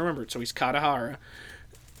 I'm not going to remember it, so he's Katahara.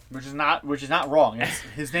 Which is not wrong, it's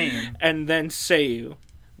his name. And then Seiyu,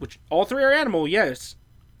 which all three are animal, yes.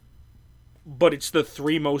 but it's the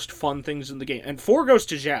 3 most fun things in the game. And 4 goes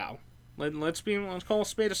to Zhao. Let's call a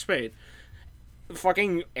spade a spade.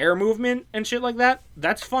 Fucking air movement and shit like that,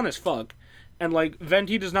 that's fun as fuck. And, like,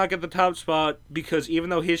 Venti does not get the top spot because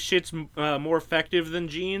even though his shit's more effective than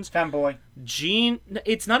Jean's... Femboy. Jean...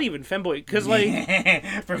 It's not even femboy, because, like...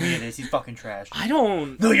 For me it is. He's fucking trash. I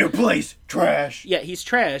don't... Know your place. Trash. Yeah, he's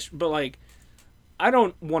trash, but, like... I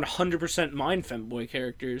don't 100% mind femboy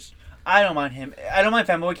characters. I don't mind him. I don't mind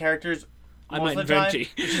femboy characters I most mind of the time. Venti.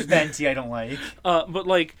 It's just Venti I don't like. But,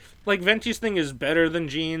 like Venti's thing is better than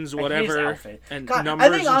Jean's, whatever. I hate his outfit. And God, numbers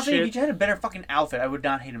I think, honestly, and if shit. he had a better fucking outfit, I would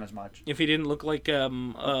not hate him as much. If he didn't look like,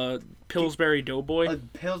 Pillsbury Doughboy. A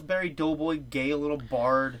Pillsbury Doughboy, gay little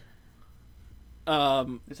bard.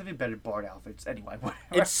 There's something better bard outfits. Anyway, whatever.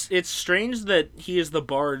 It's strange that he is the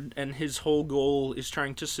bard and his whole goal is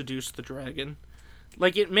trying to seduce the dragon.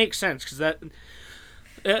 Like, it makes sense, because that...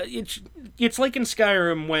 it's like in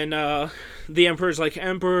Skyrim when the Emperor's like,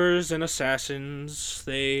 emperors and assassins,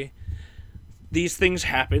 these things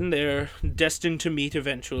happen, they're destined to meet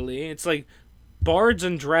eventually. It's like bards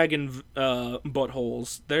and dragon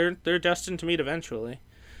buttholes, they're destined to meet eventually.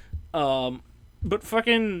 But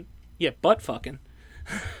fucking... Yeah, butt fucking.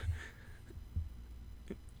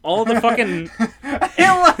 All the fucking...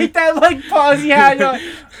 I like that, like, pause you had.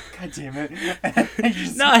 God damn it.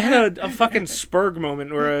 No, I had a fucking spurg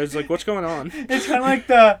moment where I was like, what's going on? It's kind of like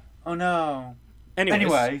the, oh no.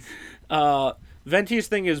 Anyways. Venti's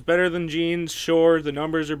thing is better than Jean's, sure. The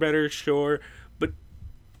numbers are better, sure. But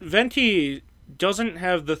Venti doesn't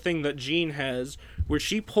have the thing that Jean has, where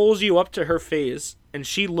she pulls you up to her face and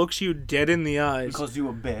she looks you dead in the eyes. Because you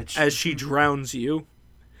a bitch. As she drowns you.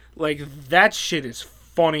 Like, that shit is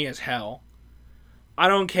funny as hell. I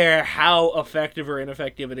don't care how effective or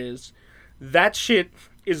ineffective it is. That shit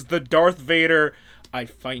is the Darth Vader, I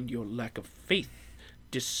find your lack of faith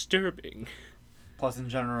disturbing. Plus, in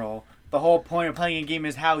general, the whole point of playing a game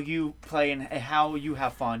is how you play and how you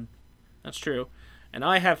have fun. That's true. And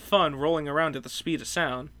I have fun rolling around at the speed of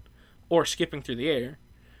sound, or skipping through the air,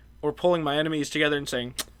 or pulling my enemies together and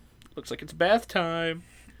saying, looks like it's bath time.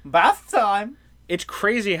 Bath time! It's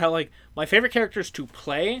crazy how, like, my favorite characters to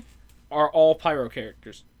play are all pyro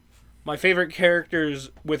characters. My favorite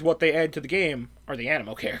characters with what they add to the game are the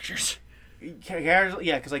Anemo characters. Characters,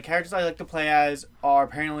 yeah, because like characters I like to play as are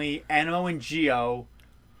apparently Anemo and Geo,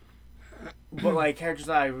 but like characters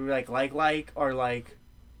that I really like are like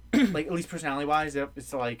at least personality wise,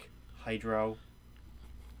 it's like Hydro,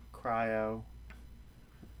 Cryo,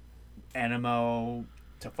 Anemo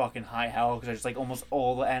to fucking high hell because I just like almost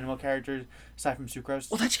all the Anemo characters aside from Sucrose.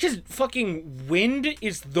 Well, that's because fucking wind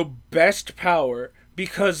is the best power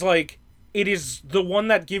because like it is the one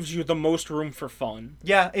that gives you the most room for fun.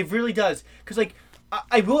 Yeah, it really does. Because, like,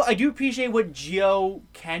 I do appreciate what Geo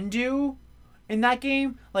can do in that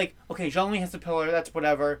game. Like, okay, Zhongli has the pillar, that's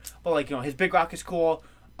whatever. But, like, you know, his big rock is cool.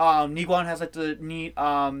 Niguan has, like, the neat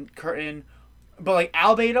curtain. But, like,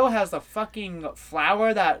 Albedo has the fucking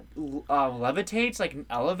flower that levitates like an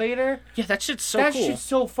elevator. Yeah, that shit's so that cool. That shit's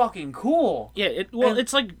so fucking cool. Yeah,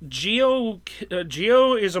 it's like Geo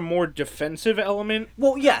is a more defensive element.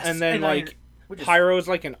 Well, yes. And then, Pyro is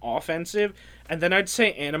like an offensive. And then I'd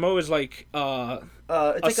say Anemo is like it's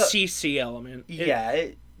like a CC element. Yeah.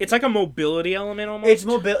 It's like a mobility element almost.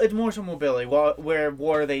 It's more so mobility. Where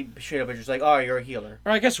water they straight up are just like, oh, you're a healer.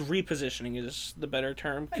 Or I guess repositioning is the better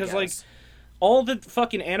term. Because, like, all the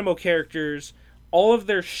fucking Anemo characters, all of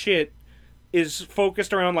their shit is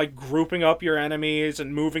focused around, like, grouping up your enemies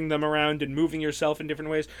and moving them around and moving yourself in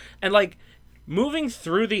different ways. And, like, moving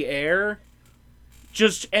through the air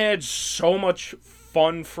just adds so much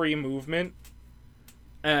fun, free movement.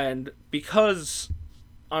 And because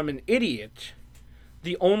I'm an idiot,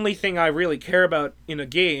 the only thing I really care about in a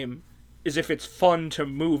game is if it's fun to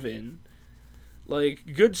move in.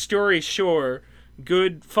 Like, good story, sure.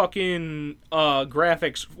 Good fucking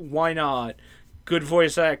graphics, why not? Good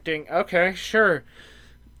voice acting, okay, sure.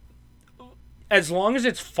 As long as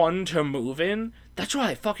it's fun to move in, that's why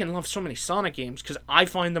I fucking love so many Sonic games, because I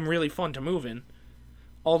find them really fun to move in.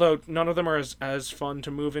 Although none of them are as fun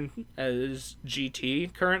to move in as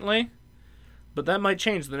GT currently. But that might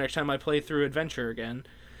change the next time I play through Adventure again.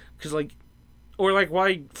 Because, like, or like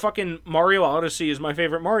why fucking Mario Odyssey is my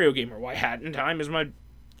favorite Mario game, or why Hat in Time is my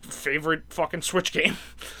favorite fucking Switch game.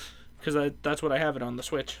 Because that's what I have it on, the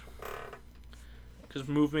Switch. Because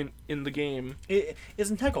movement in the game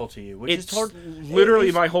is integral to you, which it's is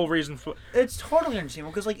literally my whole reason for. It's totally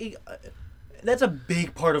understandable because like that's a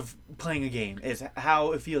big part of playing a game is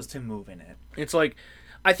how it feels to move in it. It's like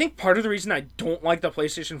I think part of the reason I don't like the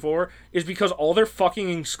PlayStation 4 is because all their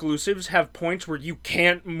fucking exclusives have points where you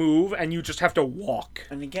can't move and you just have to walk.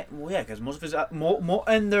 And again, well, yeah, because most of it's more,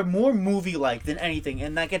 and they're more movie-like than anything,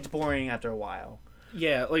 and that gets boring after a while.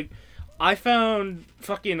 Yeah, like, I found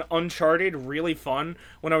fucking Uncharted really fun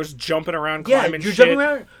when I was jumping around, climbing you're shit. jumping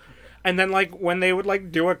around. And then, like, when they would,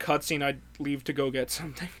 like, do a cutscene, I'd leave to go get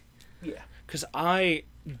something. Yeah. Because I'm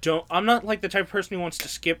not, like, the type of person who wants to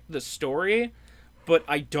skip the story, but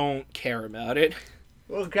I don't care about it.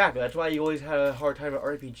 Well, exactly. That's why you always had a hard time with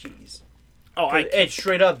RPGs. Oh, It's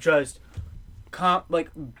straight up just, most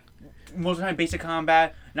of the time basic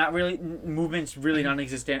combat, not really, movements really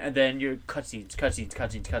non-existent, and then your cutscenes.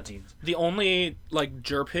 The only, like,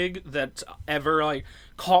 JRPG that's ever, like,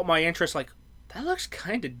 caught my interest, like, that looks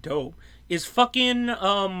kind of dope, is fucking,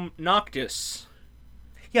 Noctis.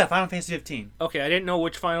 Yeah, Final Fantasy 15. Okay, I didn't know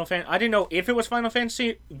which Final Fantasy. I didn't know if it was Final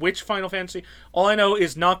Fantasy, which Final Fantasy. All I know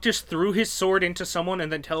is Noctis threw his sword into someone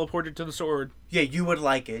and then teleported to the sword. Yeah, you would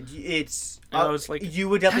like it. It's I was like, you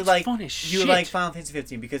would definitely that's like fun as you would shit. like Final Fantasy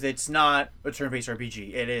 15 because it's not a turn-based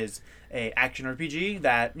RPG. It is a action RPG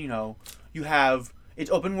that you have. It's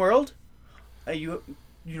open world. You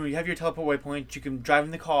have your teleport waypoint. You can drive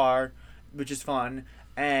in the car, which is fun,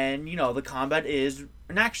 and the combat is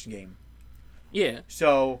an action game. Yeah.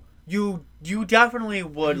 So you definitely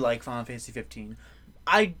would like Final Fantasy 15.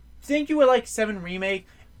 I think you would like 7 Remake,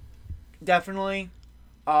 definitely,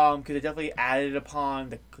 because it definitely added upon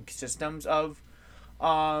the systems of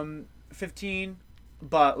 15.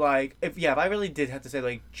 But like, if I really did have to say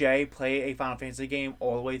like play a Final Fantasy game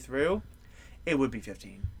all the way through, it would be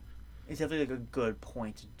 15. It's definitely like a good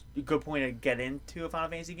point to get into a Final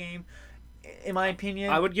Fantasy game. In my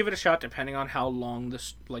opinion, I would give it a shot depending on how long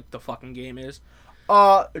the fucking game is.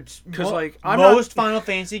 Because most Final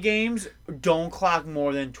Fantasy games don't clock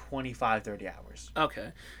more than 25-30 hours.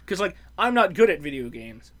 Okay, because I'm not good at video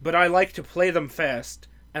games, but I like to play them fast,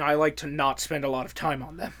 and I like to not spend a lot of time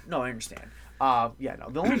on them. No, I understand. The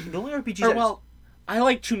only RPGs. I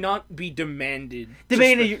like to not be demanded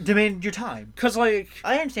your time. Because I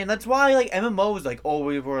understand. That's why MMOs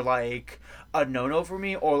always were a no for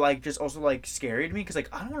me, or just also scary to me, because I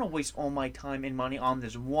don't want to waste all my time and money on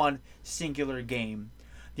this one singular game.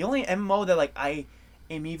 The only MMO that I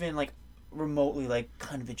am even remotely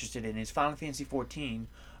kind of interested in is Final Fantasy 14,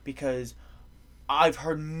 because I've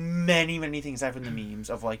heard many things aside from the memes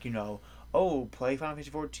of play Final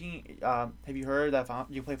Fantasy 14. Have you heard that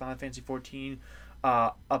you play Final Fantasy 14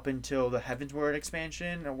 up until the Heavensward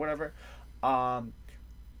expansion or whatever?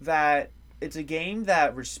 That it's a game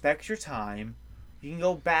that respects your time. You can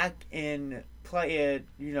go back and play it,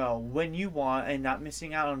 when you want, and not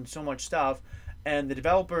missing out on so much stuff. And the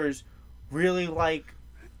developers really like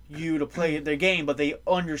you to play their game, but they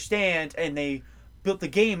understand and they built the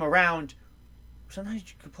game around. Sometimes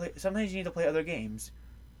you need to play other games.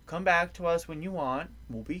 Come back to us when you want.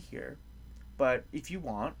 We'll be here. But if you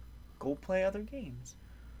want, go play other games.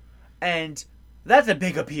 And that's a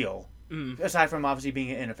big appeal. Aside from obviously being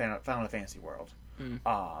in a Final Fantasy world.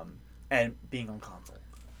 And being on console.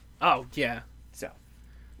 Oh, yeah. So,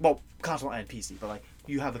 well, console and PC, but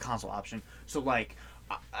you have the console option. So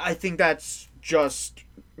I think that's just,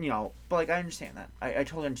 but I understand that. I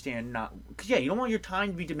totally understand because you don't want your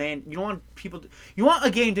time to be you don't want you want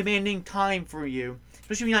a game demanding time for you,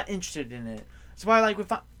 especially if you're not interested in it. That's why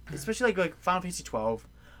especially like Final Fantasy 12,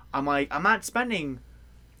 I'm not spending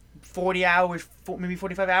 40 hours, maybe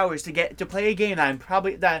 45 hours to play a game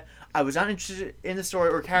that I was not interested in the story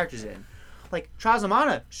or characters in. Trials of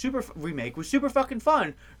Mana remake was super fucking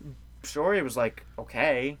fun. Story was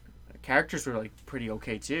okay. Characters were pretty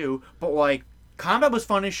okay too, but combat was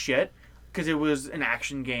fun as shit because it was an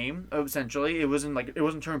action game essentially. It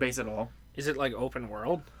wasn't turn based at all. Is it open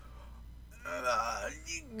world?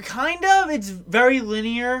 Kind of. It's very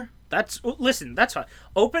linear. That's fine.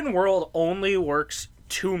 Open world only works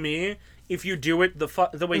to me if you do it the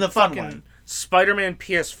way the fun way. Spider-Man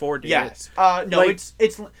PS4 did. Yes. No, it's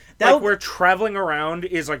that where traveling around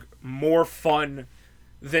is more fun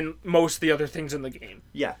than most of the other things in the game.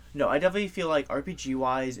 Yeah. No, I definitely feel RPG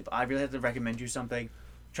wise, if I really had to recommend you something,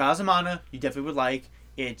 Trials of Mana, you definitely would like.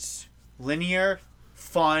 It's linear,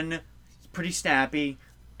 fun, pretty snappy,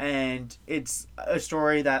 and it's a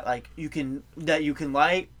story that you can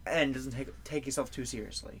like and doesn't take yourself too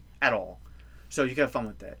seriously at all. So you can have fun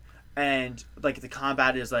with it. And the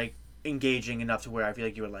combat is engaging enough to where I feel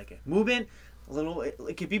you would like it. Movement,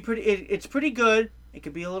 it could be pretty. It's pretty good. It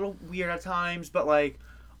could be a little weird at times, but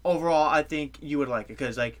overall, I think you would like it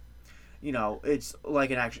because it's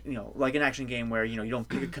an action. Like an action game where you don't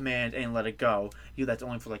pick a command and let it go. That's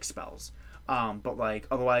only for spells. But like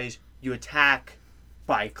otherwise you attack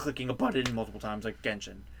by clicking a button multiple times like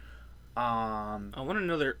Genshin. I want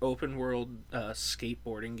another open world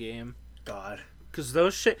skateboarding game. God. Cause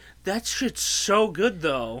that shit's so good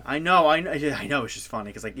though. I know. It's just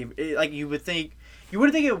funny because you wouldn't think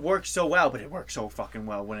it works so well, but it works so fucking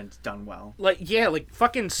well when it's done well. Like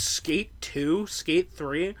fucking Skate 2, Skate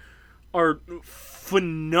 3 are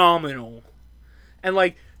phenomenal, and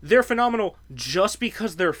like they're phenomenal just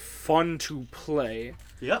because they're fun to play.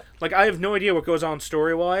 Yep. Like I have no idea what goes on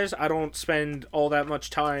story wise. I don't spend all that much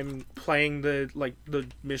time playing the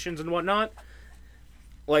missions and whatnot.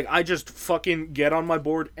 Like, I just fucking get on my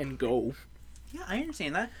board and go. Yeah, I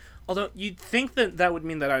understand that. Although, you'd think that would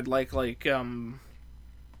mean that I'd like Grand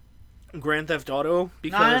Theft Auto.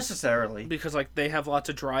 Because, not necessarily. Because, like, they have lots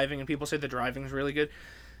of driving, and people say the driving's really good.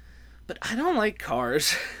 But I don't like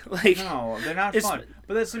cars. Like, no, they're not fun.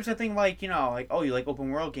 But that's something like, you like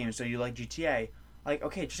open world games, so you like GTA. Like,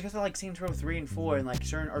 okay, just because I like Saints Row 3 and 4 and, like,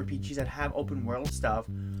 certain RPGs that have open world stuff.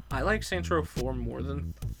 I like Saints Row 4 more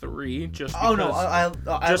than 3, just because... Oh, no,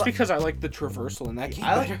 because I like the traversal in that game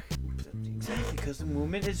better. Exactly, because the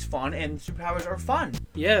movement is fun and superpowers are fun.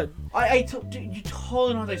 Yeah. You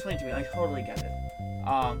totally don't have to explain it to me. I totally get it.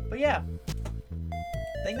 But yeah.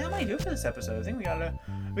 I think that might do it for this episode. I think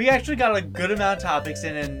we actually got a good amount of topics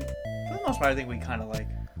in, and for the most part, I think we kind of, like...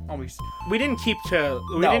 We didn't keep to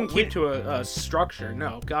a structure.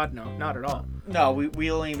 No, God, no, not at all. No,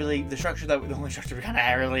 we only really the only structure we kind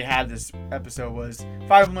of really had this episode was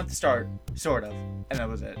 5 of them at the start, sort of, and that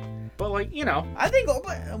was it. But like I think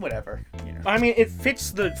whatever. I mean, it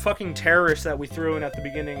fits the fucking terrorists that we threw in at the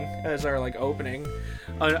beginning as our like opening,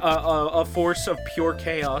 a force of pure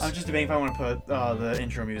chaos. I'm just debating if I want to put the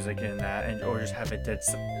intro music in that, or just have it dead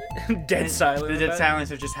silent. Dead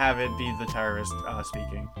silence, or just have it be the terrorist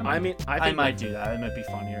speaking. I mean, I might do that. It might be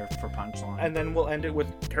funnier for punchline. And then we'll end it with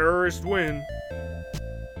terrorist win.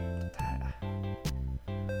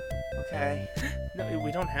 Okay. No,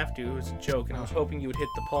 we don't have to. It was a joke, and I was hoping you would hit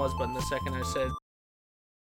the pause button the second I said